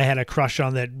girl that I had a crush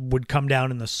on that would come down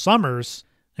in the summers,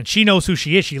 and she knows who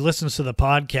she is, she listens to the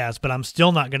podcast, but I'm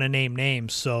still not going to name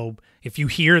names, so if you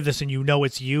hear this and you know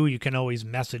it's you can always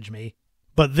message me.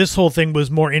 But this whole thing was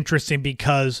more interesting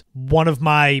because one of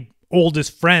my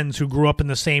oldest friends who grew up in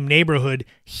the same neighborhood,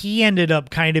 he ended up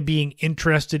kind of being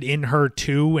interested in her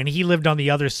too, and he lived on the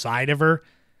other side of her.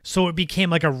 So it became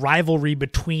like a rivalry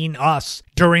between us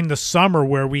during the summer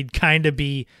where we'd kind of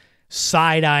be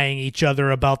side-eyeing each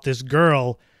other about this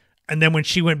girl. And then when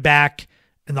she went back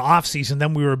in the off-season,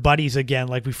 then we were buddies again,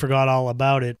 like we forgot all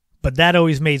about it. But that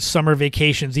always made summer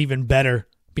vacations even better,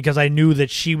 because I knew that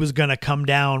she was going to come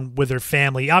down with her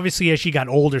family. Obviously, as she got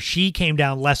older, she came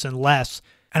down less and less,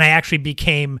 and I actually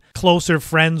became closer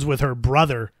friends with her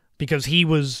brother because he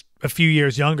was a few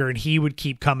years younger and he would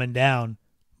keep coming down.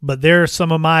 But there are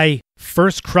some of my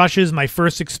first crushes, my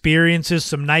first experiences,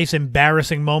 some nice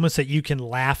embarrassing moments that you can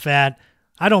laugh at.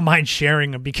 I don't mind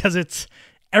sharing them because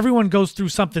everyone goes through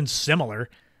something similar.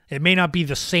 It may not be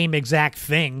the same exact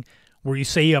thing, where you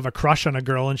say you have a crush on a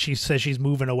girl and she says she's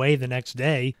moving away the next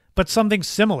day, but something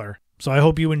similar. So I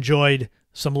hope you enjoyed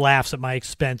some laughs at my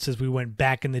expense as we went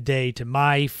back in the day to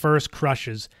my first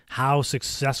crushes, how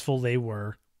successful they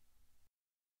were.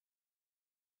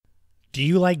 Do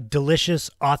you like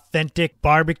delicious, authentic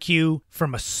barbecue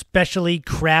from a specially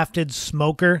crafted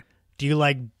smoker? Do you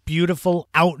like beautiful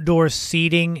outdoor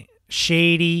seating,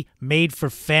 shady, made for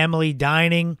family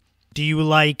dining? Do you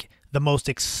like the most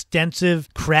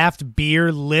extensive craft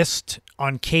beer list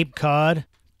on Cape Cod?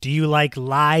 Do you like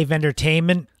live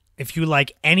entertainment? If you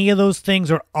like any of those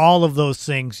things or all of those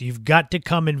things, you've got to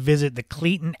come and visit the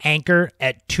Cleeton Anchor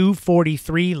at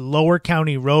 243 Lower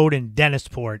County Road in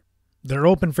Dennisport. They're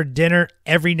open for dinner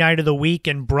every night of the week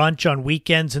and brunch on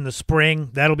weekends in the spring.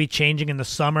 That'll be changing in the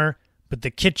summer. But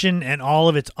the kitchen and all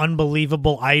of its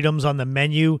unbelievable items on the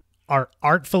menu are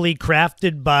artfully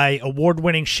crafted by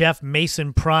award-winning chef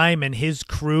Mason Prime and his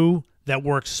crew that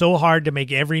work so hard to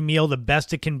make every meal the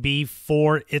best it can be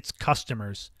for its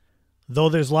customers. Though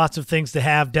there's lots of things to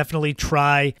have, definitely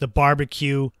try the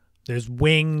barbecue. There's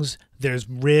wings, there's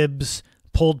ribs,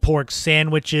 pulled pork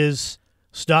sandwiches.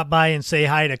 Stop by and say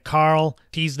hi to Carl.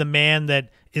 He's the man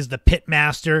that is the pit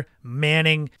master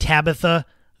manning Tabitha,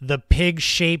 the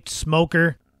pig-shaped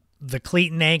smoker. The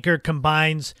Cleton Anchor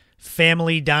combines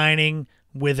family dining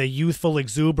with a youthful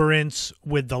exuberance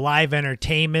with the live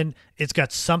entertainment. It's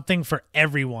got something for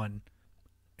everyone.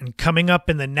 And coming up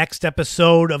in the next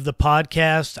episode of the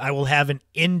podcast, I will have an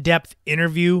in-depth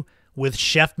interview with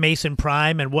Chef Mason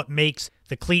Prime and what makes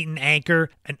the Cleton Anchor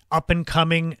an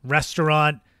up-and-coming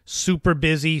restaurant. Super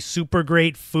busy, super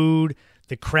great food,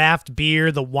 the craft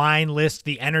beer, the wine list,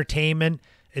 the entertainment.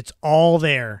 It's all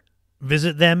there.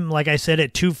 Visit them, like I said,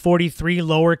 at 243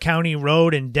 Lower County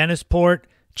Road in Dennisport.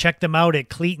 Check them out at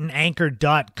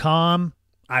CletonAnchor.com.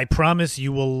 I promise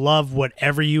you will love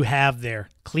whatever you have there.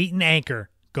 Cleton Anchor.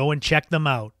 Go and check them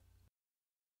out.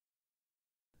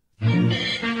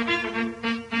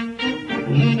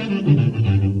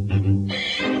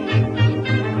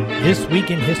 This Week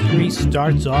in History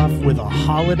starts off with a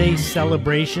holiday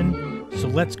celebration. So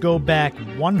let's go back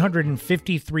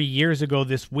 153 years ago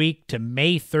this week to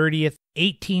May 30th,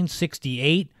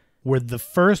 1868, with the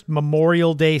first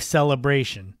Memorial Day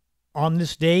celebration. On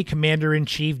this day,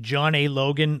 Commander-in-Chief John A.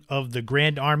 Logan of the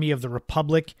Grand Army of the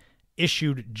Republic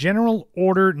issued General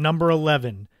Order No.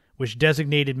 11, which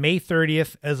designated May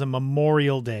 30th as a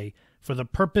Memorial Day for the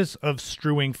purpose of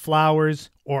strewing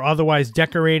flowers or otherwise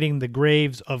decorating the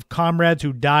graves of comrades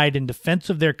who died in defense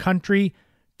of their country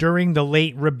during the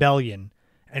late rebellion,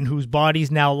 and whose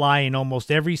bodies now lie in almost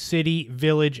every city,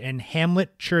 village, and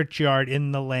hamlet churchyard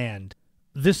in the land.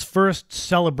 This first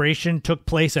celebration took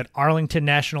place at Arlington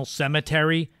National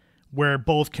Cemetery, where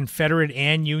both Confederate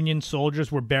and Union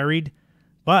soldiers were buried.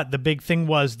 But the big thing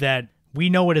was that we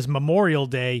know it as Memorial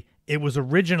Day. It was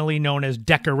originally known as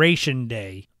Decoration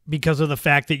Day because of the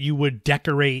fact that you would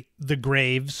decorate the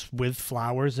graves with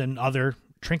flowers and other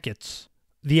trinkets.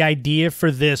 The idea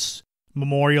for this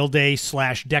Memorial Day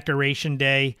 / Decoration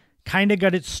Day kind of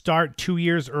got its start 2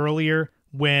 years earlier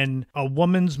when a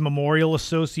Women's Memorial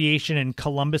Association in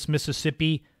Columbus,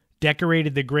 Mississippi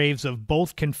decorated the graves of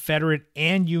both Confederate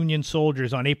and Union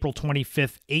soldiers on April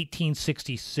 25th,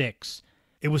 1866.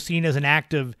 It was seen as an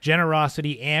act of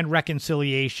generosity and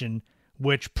reconciliation,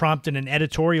 which prompted an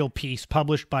editorial piece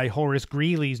published by Horace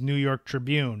Greeley's New York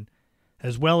Tribune,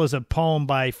 as well as a poem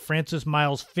by Francis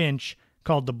Miles Finch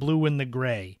called The Blue and the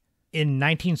Gray. In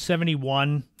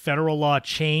 1971, federal law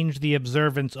changed the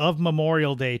observance of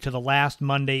Memorial Day to the last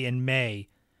Monday in May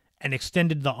and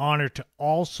extended the honor to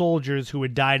all soldiers who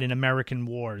had died in American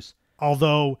wars,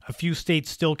 although a few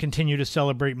states still continue to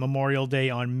celebrate Memorial Day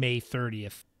on May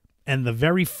 30th. And the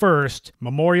very first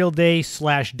Memorial Day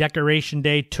 / Decoration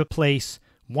Day took place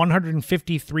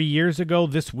 153 years ago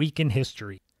this week in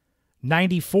history.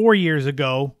 94 years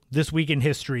ago this week in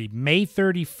history, May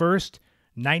 31st,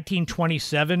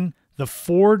 1927, the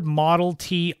Ford Model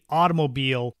T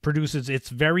automobile produces its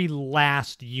very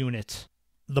last unit.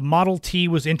 The Model T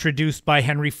was introduced by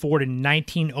Henry Ford in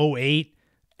 1908,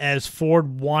 as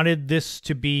Ford wanted this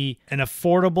to be an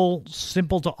affordable,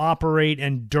 simple-to-operate,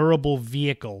 and durable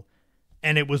vehicle.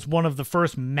 And it was one of the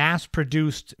first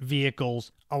mass-produced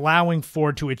vehicles, allowing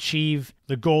Ford to achieve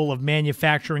the goal of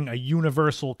manufacturing a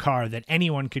universal car that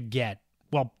anyone could get.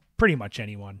 Well, pretty much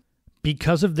anyone.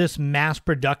 Because of this mass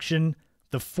production,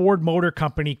 the Ford Motor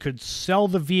Company could sell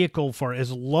the vehicle for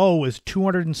as low as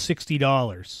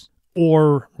 $260,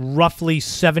 or roughly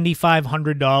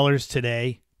 $7,500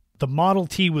 today. The Model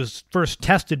T was first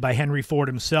tested by Henry Ford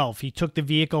himself. He took the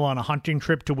vehicle on a hunting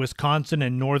trip to Wisconsin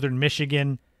and northern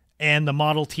Michigan, and the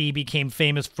Model T became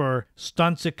famous for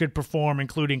stunts it could perform,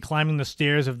 including climbing the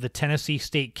stairs of the Tennessee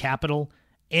State Capitol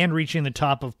and reaching the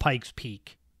top of Pikes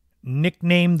Peak.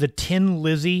 Nicknamed the Tin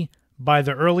Lizzie, by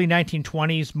the early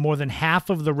 1920s, more than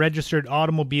half of the registered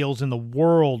automobiles in the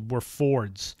world were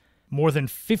Fords. More than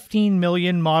 15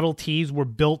 million Model Ts were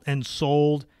built and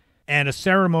sold, and a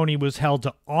ceremony was held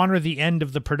to honor the end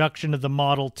of the production of the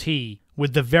Model T,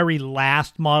 with the very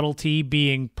last Model T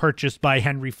being purchased by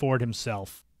Henry Ford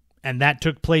himself. And that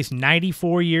took place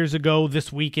 94 years ago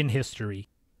this week in history.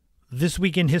 This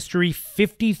week in history,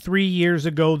 53 years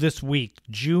ago this week,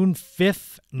 June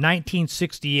 5th,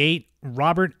 1968,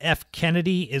 Robert F.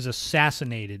 Kennedy is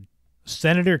assassinated.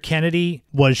 Senator Kennedy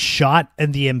was shot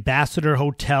at the Ambassador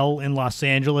Hotel in Los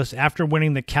Angeles after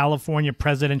winning the California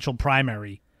presidential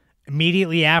primary.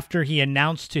 Immediately after, he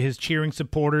announced to his cheering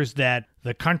supporters that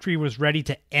the country was ready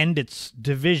to end its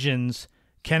divisions.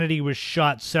 Kennedy was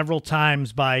shot several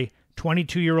times by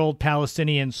 22-year-old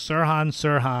Palestinian Sirhan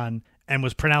Sirhan and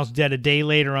was pronounced dead a day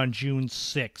later on June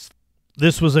 6th.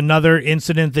 This was another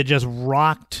incident that just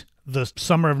rocked the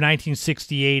summer of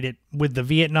 1968 with the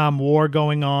Vietnam War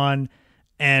going on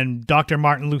and Dr.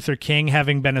 Martin Luther King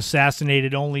having been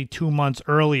assassinated only 2 months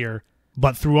earlier.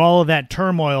 But through all of that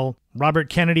turmoil, Robert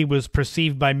Kennedy was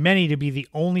perceived by many to be the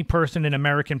only person in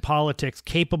American politics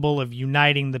capable of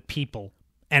uniting the people.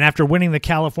 And after winning the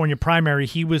California primary,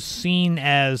 he was seen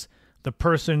as the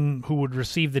person who would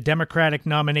receive the Democratic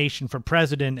nomination for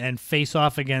president and face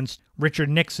off against Richard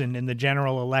Nixon in the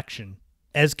general election.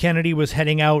 As Kennedy was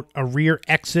heading out a rear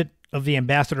exit of the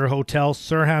Ambassador Hotel,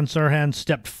 Sirhan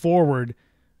stepped forward,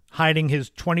 hiding his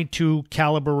 .22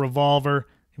 caliber revolver.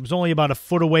 He was only about a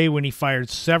foot away when he fired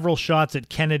several shots at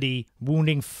Kennedy,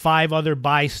 wounding 5 other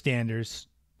bystanders.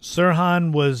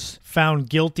 Sirhan was found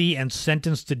guilty and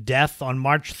sentenced to death on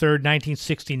March 3,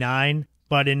 1969,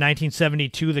 but in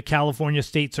 1972 the California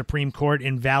State Supreme Court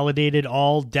invalidated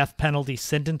all death penalty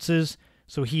sentences,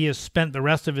 so he has spent the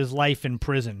rest of his life in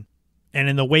prison. And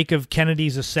in the wake of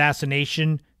Kennedy's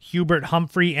assassination, Hubert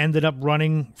Humphrey ended up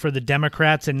running for the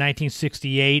Democrats in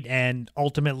 1968 and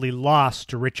ultimately lost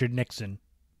to Richard Nixon.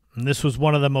 And this was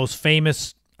one of the most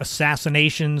famous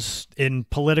assassinations in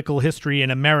political history in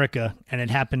America, and it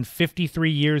happened 53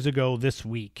 years ago this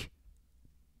week.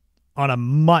 On a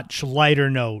much lighter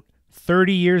note,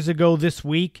 30 years ago this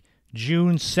week,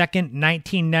 June 2nd,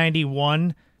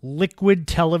 1991, Liquid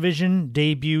Television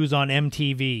debuts on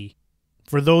MTV.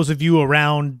 For those of you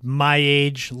around my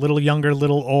age, little younger,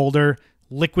 little older,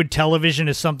 Liquid Television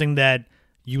is something that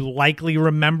you likely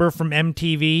remember from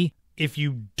MTV. If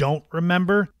you don't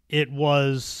remember, it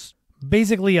was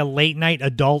basically a late-night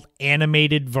adult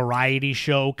animated variety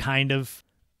show, kind of.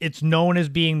 It's known as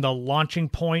being the launching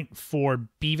point for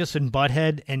Beavis and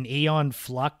Butthead and Aeon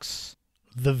Flux.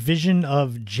 The vision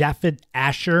of Japhet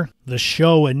Asher. The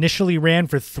show initially ran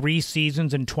for 3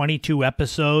 seasons and 22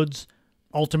 episodes,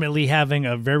 ultimately having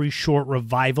a very short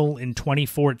revival in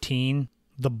 2014.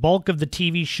 The bulk of the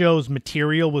TV show's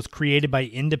material was created by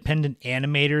independent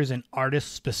animators and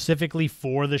artists specifically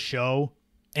for the show.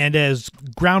 And as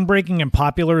groundbreaking and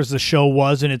popular as the show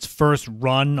was in its first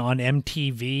run on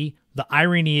MTV, the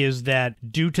irony is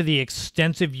that due to the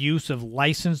extensive use of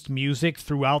licensed music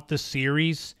throughout the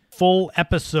series, full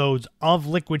episodes of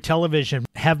Liquid Television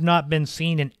have not been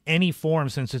seen in any form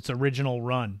since its original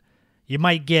run. You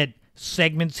might get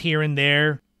segments here and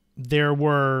there. There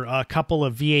were a couple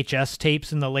of VHS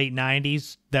tapes in the late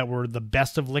 90s that were the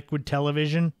best of Liquid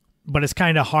Television, but it's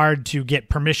kind of hard to get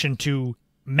permission to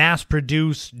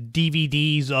mass-produce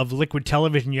DVDs of Liquid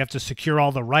Television. You have to secure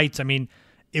all the rights. I mean,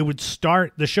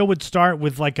 the show would start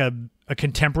with like a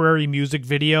contemporary music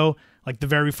video. Like the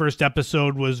very first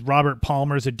episode was Robert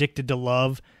Palmer's Addicted to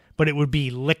Love, but it would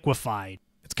be liquefied.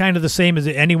 It's kind of the same as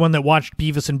anyone that watched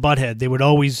Beavis and Butthead. They would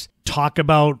always talk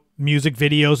about music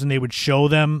videos and they would show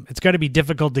them. It's got to be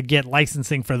difficult to get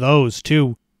licensing for those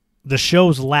too. The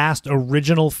show's last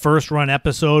original first-run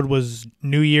episode was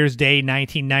New Year's Day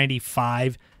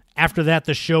 1995. After that,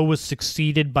 the show was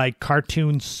succeeded by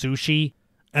Cartoon Sushi.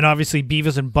 And obviously,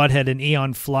 Beavis and Butthead and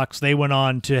Aeon Flux, they went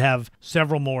on to have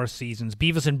several more seasons.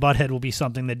 Beavis and Butthead will be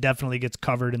something that definitely gets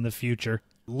covered in the future.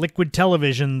 Liquid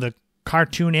Television, the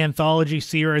cartoon anthology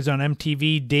series on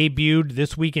MTV, debuted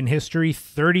this week in history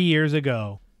 30 years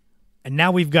ago. And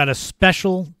now we've got a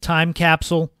special time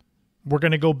capsule. We're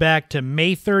going to go back to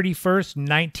May 31st,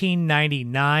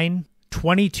 1999.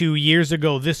 22 years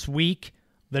ago this week,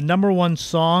 the #1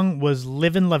 song was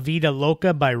Livin' La Vida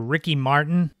Loca by Ricky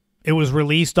Martin. It was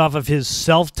released off of his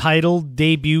self-titled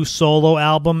debut solo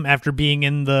album after being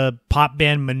in the pop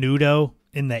band Menudo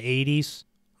in the 80s.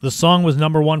 The song was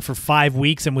 #1 for 5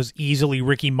 weeks and was easily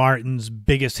Ricky Martin's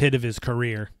biggest hit of his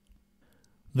career.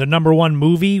 The #1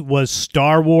 movie was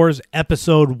Star Wars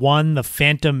Episode 1, The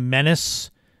Phantom Menace,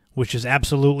 which is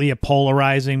absolutely a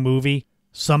polarizing movie.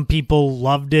 Some people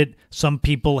loved it, some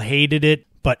people hated it,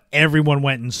 but everyone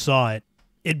went and saw it.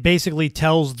 It basically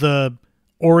tells the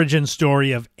origin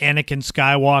story of Anakin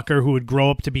Skywalker, who would grow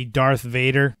up to be Darth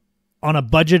Vader. On a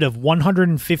budget of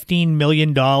 $115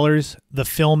 million, the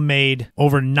film made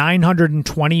over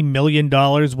 $920 million,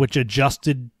 which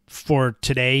adjusted for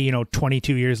today,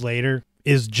 22 years later,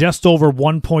 is just over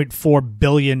 $1.4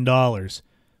 billion.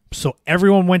 So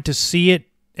everyone went to see it.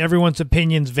 Everyone's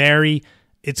opinions vary.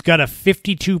 It's got a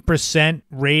 52%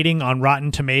 rating on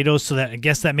Rotten Tomatoes, so that I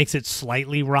guess that makes it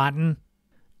slightly rotten.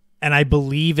 And I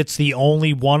believe it's the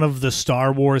only one of the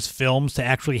Star Wars films to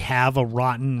actually have a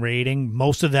rotten rating.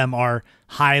 Most of them are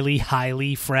highly,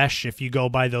 highly fresh if you go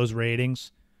by those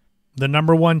ratings. The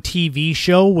 #1 TV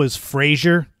show was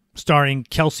Frasier, starring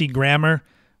Kelsey Grammer.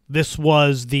 This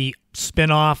was the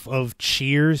spin-off of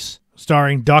Cheers,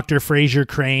 starring Dr. Frasier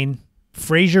Crane.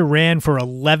 Frasier ran for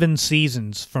 11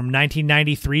 seasons from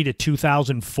 1993 to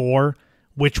 2004,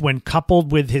 which when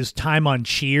coupled with his time on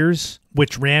Cheers,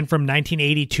 which ran from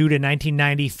 1982 to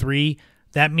 1993,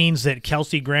 That means that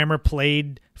Kelsey Grammer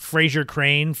played Frasier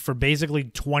Crane for basically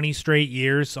 20 straight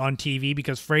years on TV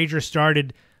because Frasier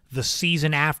started the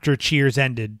season after Cheers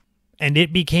ended. And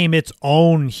it became its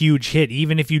own huge hit.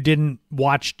 Even if you didn't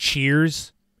watch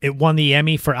Cheers, it won the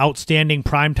Emmy for Outstanding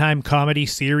Primetime Comedy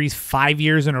Series 5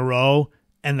 years in a row.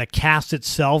 And the cast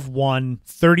itself won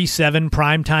 37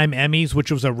 Primetime Emmys,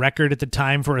 which was a record at the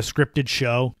time for a scripted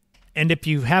show. And if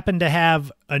you happen to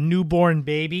have a newborn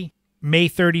baby, May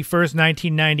 31st,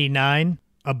 1999,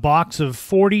 a box of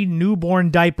 40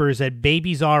 newborn diapers at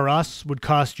Babies R Us would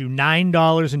cost you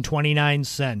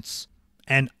 $9.29.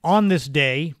 And on this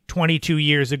day, 22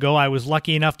 years ago, I was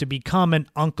lucky enough to become an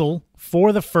uncle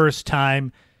for the first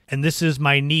time. And this is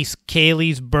my niece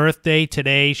Kaylee's birthday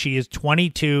today. She is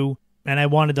 22, and I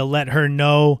wanted to let her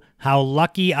know how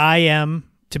lucky I am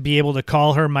to be able to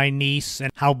call her my niece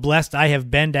and how blessed I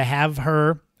have been to have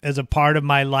her as a part of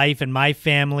my life and my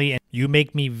family. And you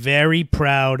make me very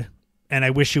proud, and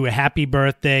I wish you a happy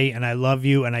birthday, and I love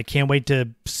you, and I can't wait to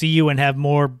see you and have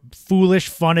more foolish,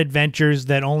 fun adventures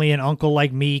that only an uncle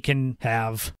like me can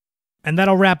have. And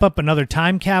that'll wrap up another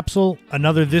time capsule,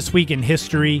 another This Week in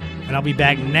History, and I'll be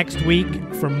back next week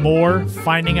for more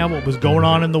finding out what was going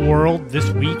on in the world this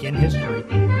week in history.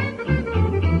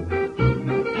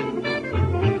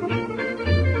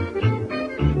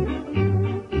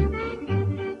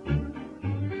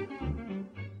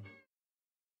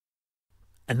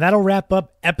 And that'll wrap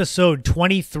up episode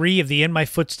 23 of the In My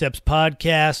Footsteps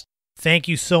podcast. Thank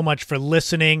you so much for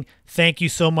listening. Thank you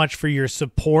so much for your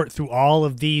support through all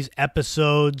of these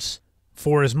episodes.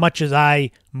 For as much as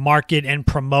I market and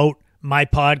promote my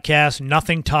podcast,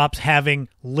 nothing tops having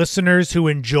listeners who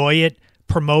enjoy it,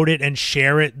 promote it, and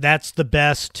share it. That's the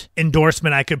best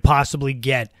endorsement I could possibly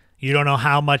get. You don't know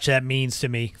how much that means to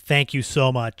me. Thank you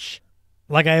so much.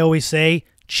 Like I always say,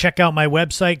 check out my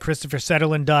website,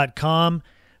 ChristopherSetterlund.com.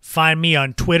 Find me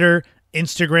on Twitter,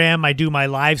 Instagram. I do my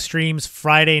live streams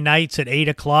Friday nights at 8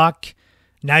 o'clock.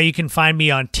 Now you can find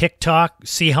me on TikTok.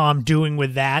 See how I'm doing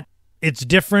with that. It's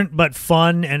different but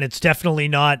fun, and it's definitely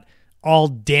not all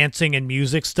dancing and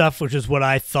music stuff, which is what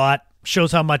I thought.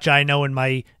 Shows how much I know in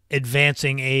my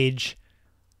advancing age.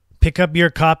 Pick up your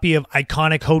copy of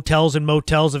Iconic Hotels and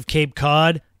Motels of Cape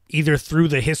Cod, either through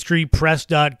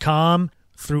thehistorypress.com,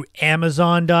 through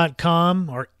Amazon.com,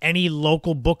 or any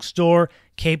local bookstore,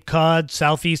 Cape Cod,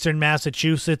 southeastern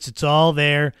Massachusetts. It's all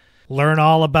there. Learn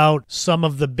all about some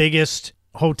of the biggest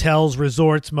hotels,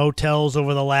 resorts, motels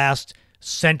over the last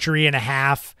century and a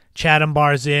half. Chatham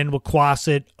Bars Inn,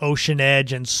 Wequassett, Ocean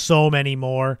Edge, and so many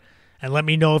more. And let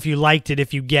me know if you liked it,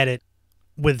 if you get it.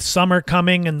 With summer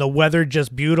coming and the weather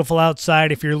just beautiful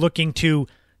outside, if you're looking to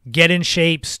get in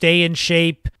shape, stay in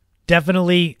shape,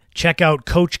 definitely check out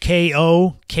Coach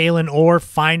K.O., Kaylin Orr.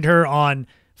 Find her on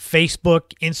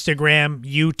Facebook, Instagram,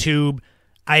 YouTube.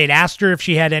 I had asked her if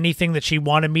she had anything that she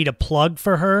wanted me to plug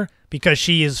for her because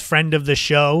she is friend of the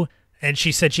show. And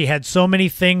she said she had so many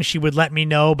things she would let me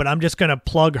know, but I'm just going to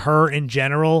plug her in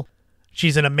general.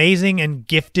 She's an amazing and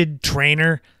gifted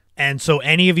trainer. And so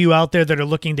any of you out there that are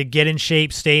looking to get in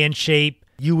shape, stay in shape,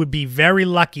 you would be very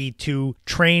lucky to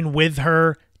train with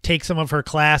her, take some of her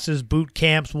classes, boot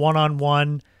camps,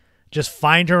 one-on-one. Just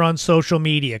find her on social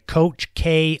media, Coach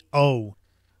K.O.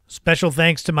 Special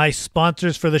thanks to my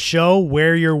sponsors for the show,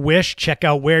 Wear Your Wish. Check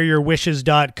out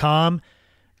wearyourwishes.com,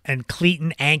 and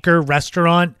Cleeton Anchor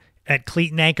Restaurant at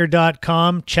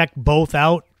cleetonanchor.com. Check both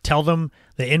out. Tell them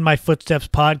the In My Footsteps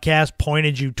podcast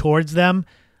pointed you towards them.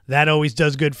 That always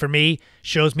does good for me.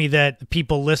 Shows me that the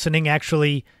people listening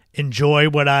actually enjoy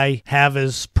what I have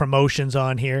as promotions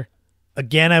on here.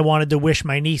 Again, I wanted to wish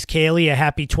my niece Kaylee a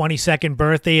happy 22nd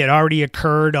birthday. It already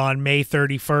occurred on May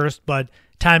 31st, but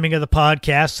timing of the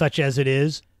podcast, such as it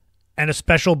is. And a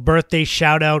special birthday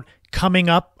shout out coming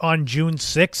up on June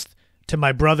 6th to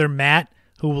my brother Matt,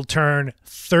 who will turn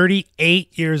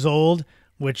 38 years old,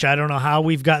 which I don't know how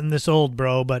we've gotten this old,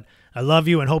 bro, but I love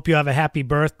you and hope you have a happy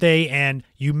birthday, and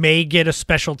you may get a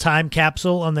special time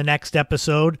capsule on the next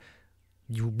episode.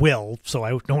 You will, so I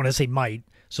don't want to say might,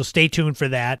 so stay tuned for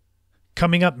that.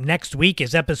 Coming up next week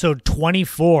is episode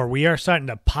 24. We are starting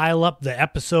to pile up the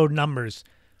episode numbers.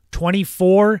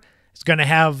 24 is going to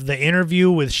have the interview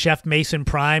with Chef Mason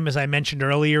Prime, as I mentioned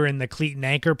earlier in the Cleeton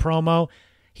Anchor promo.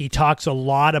 He talks a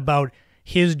lot about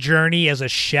his journey as a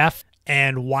chef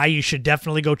and why you should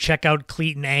definitely go check out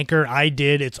Cleeton Anchor. I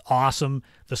did. It's awesome.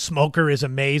 The smoker is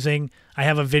amazing. I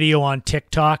have a video on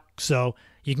TikTok, so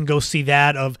you can go see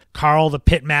that, of Carl the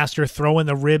pitmaster throwing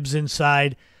the ribs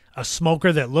inside a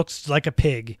smoker that looks like a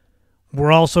pig.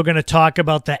 We're also going to talk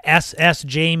about the SS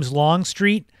James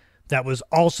Longstreet, that was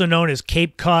also known as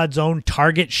Cape Cod's own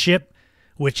target ship,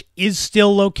 which is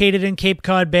still located in Cape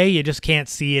Cod Bay. You just can't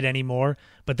see it anymore.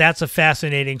 But that's a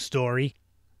fascinating story.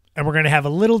 And we're going to have a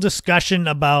little discussion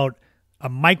about a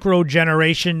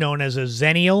micro-generation known as a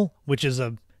Zennial, which is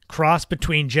a cross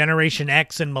between Generation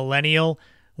X and Millennial,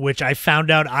 which I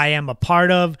found out I am a part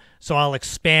of. So I'll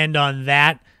expand on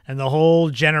that and the whole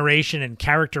generation and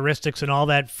characteristics and all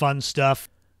that fun stuff.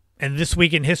 And This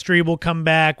Week in History will come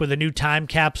back with a new time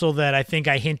capsule that I think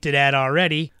I hinted at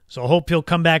already. So I hope you'll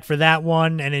come back for that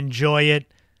one and enjoy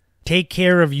it. Take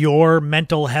care of your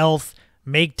mental health.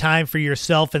 Make time for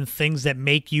yourself and things that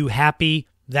make you happy.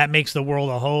 That makes the world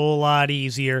a whole lot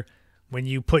easier when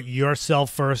you put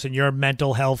yourself first and your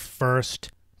mental health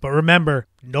first. But remember,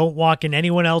 don't walk in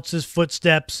anyone else's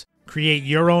footsteps. Create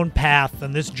your own path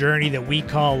on this journey that we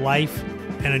call life,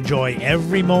 and enjoy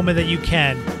every moment that you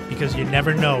can, because you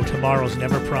never know. Tomorrow's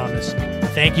never promised.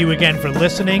 Thank you again for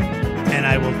listening, and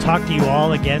I will talk to you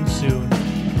all again soon.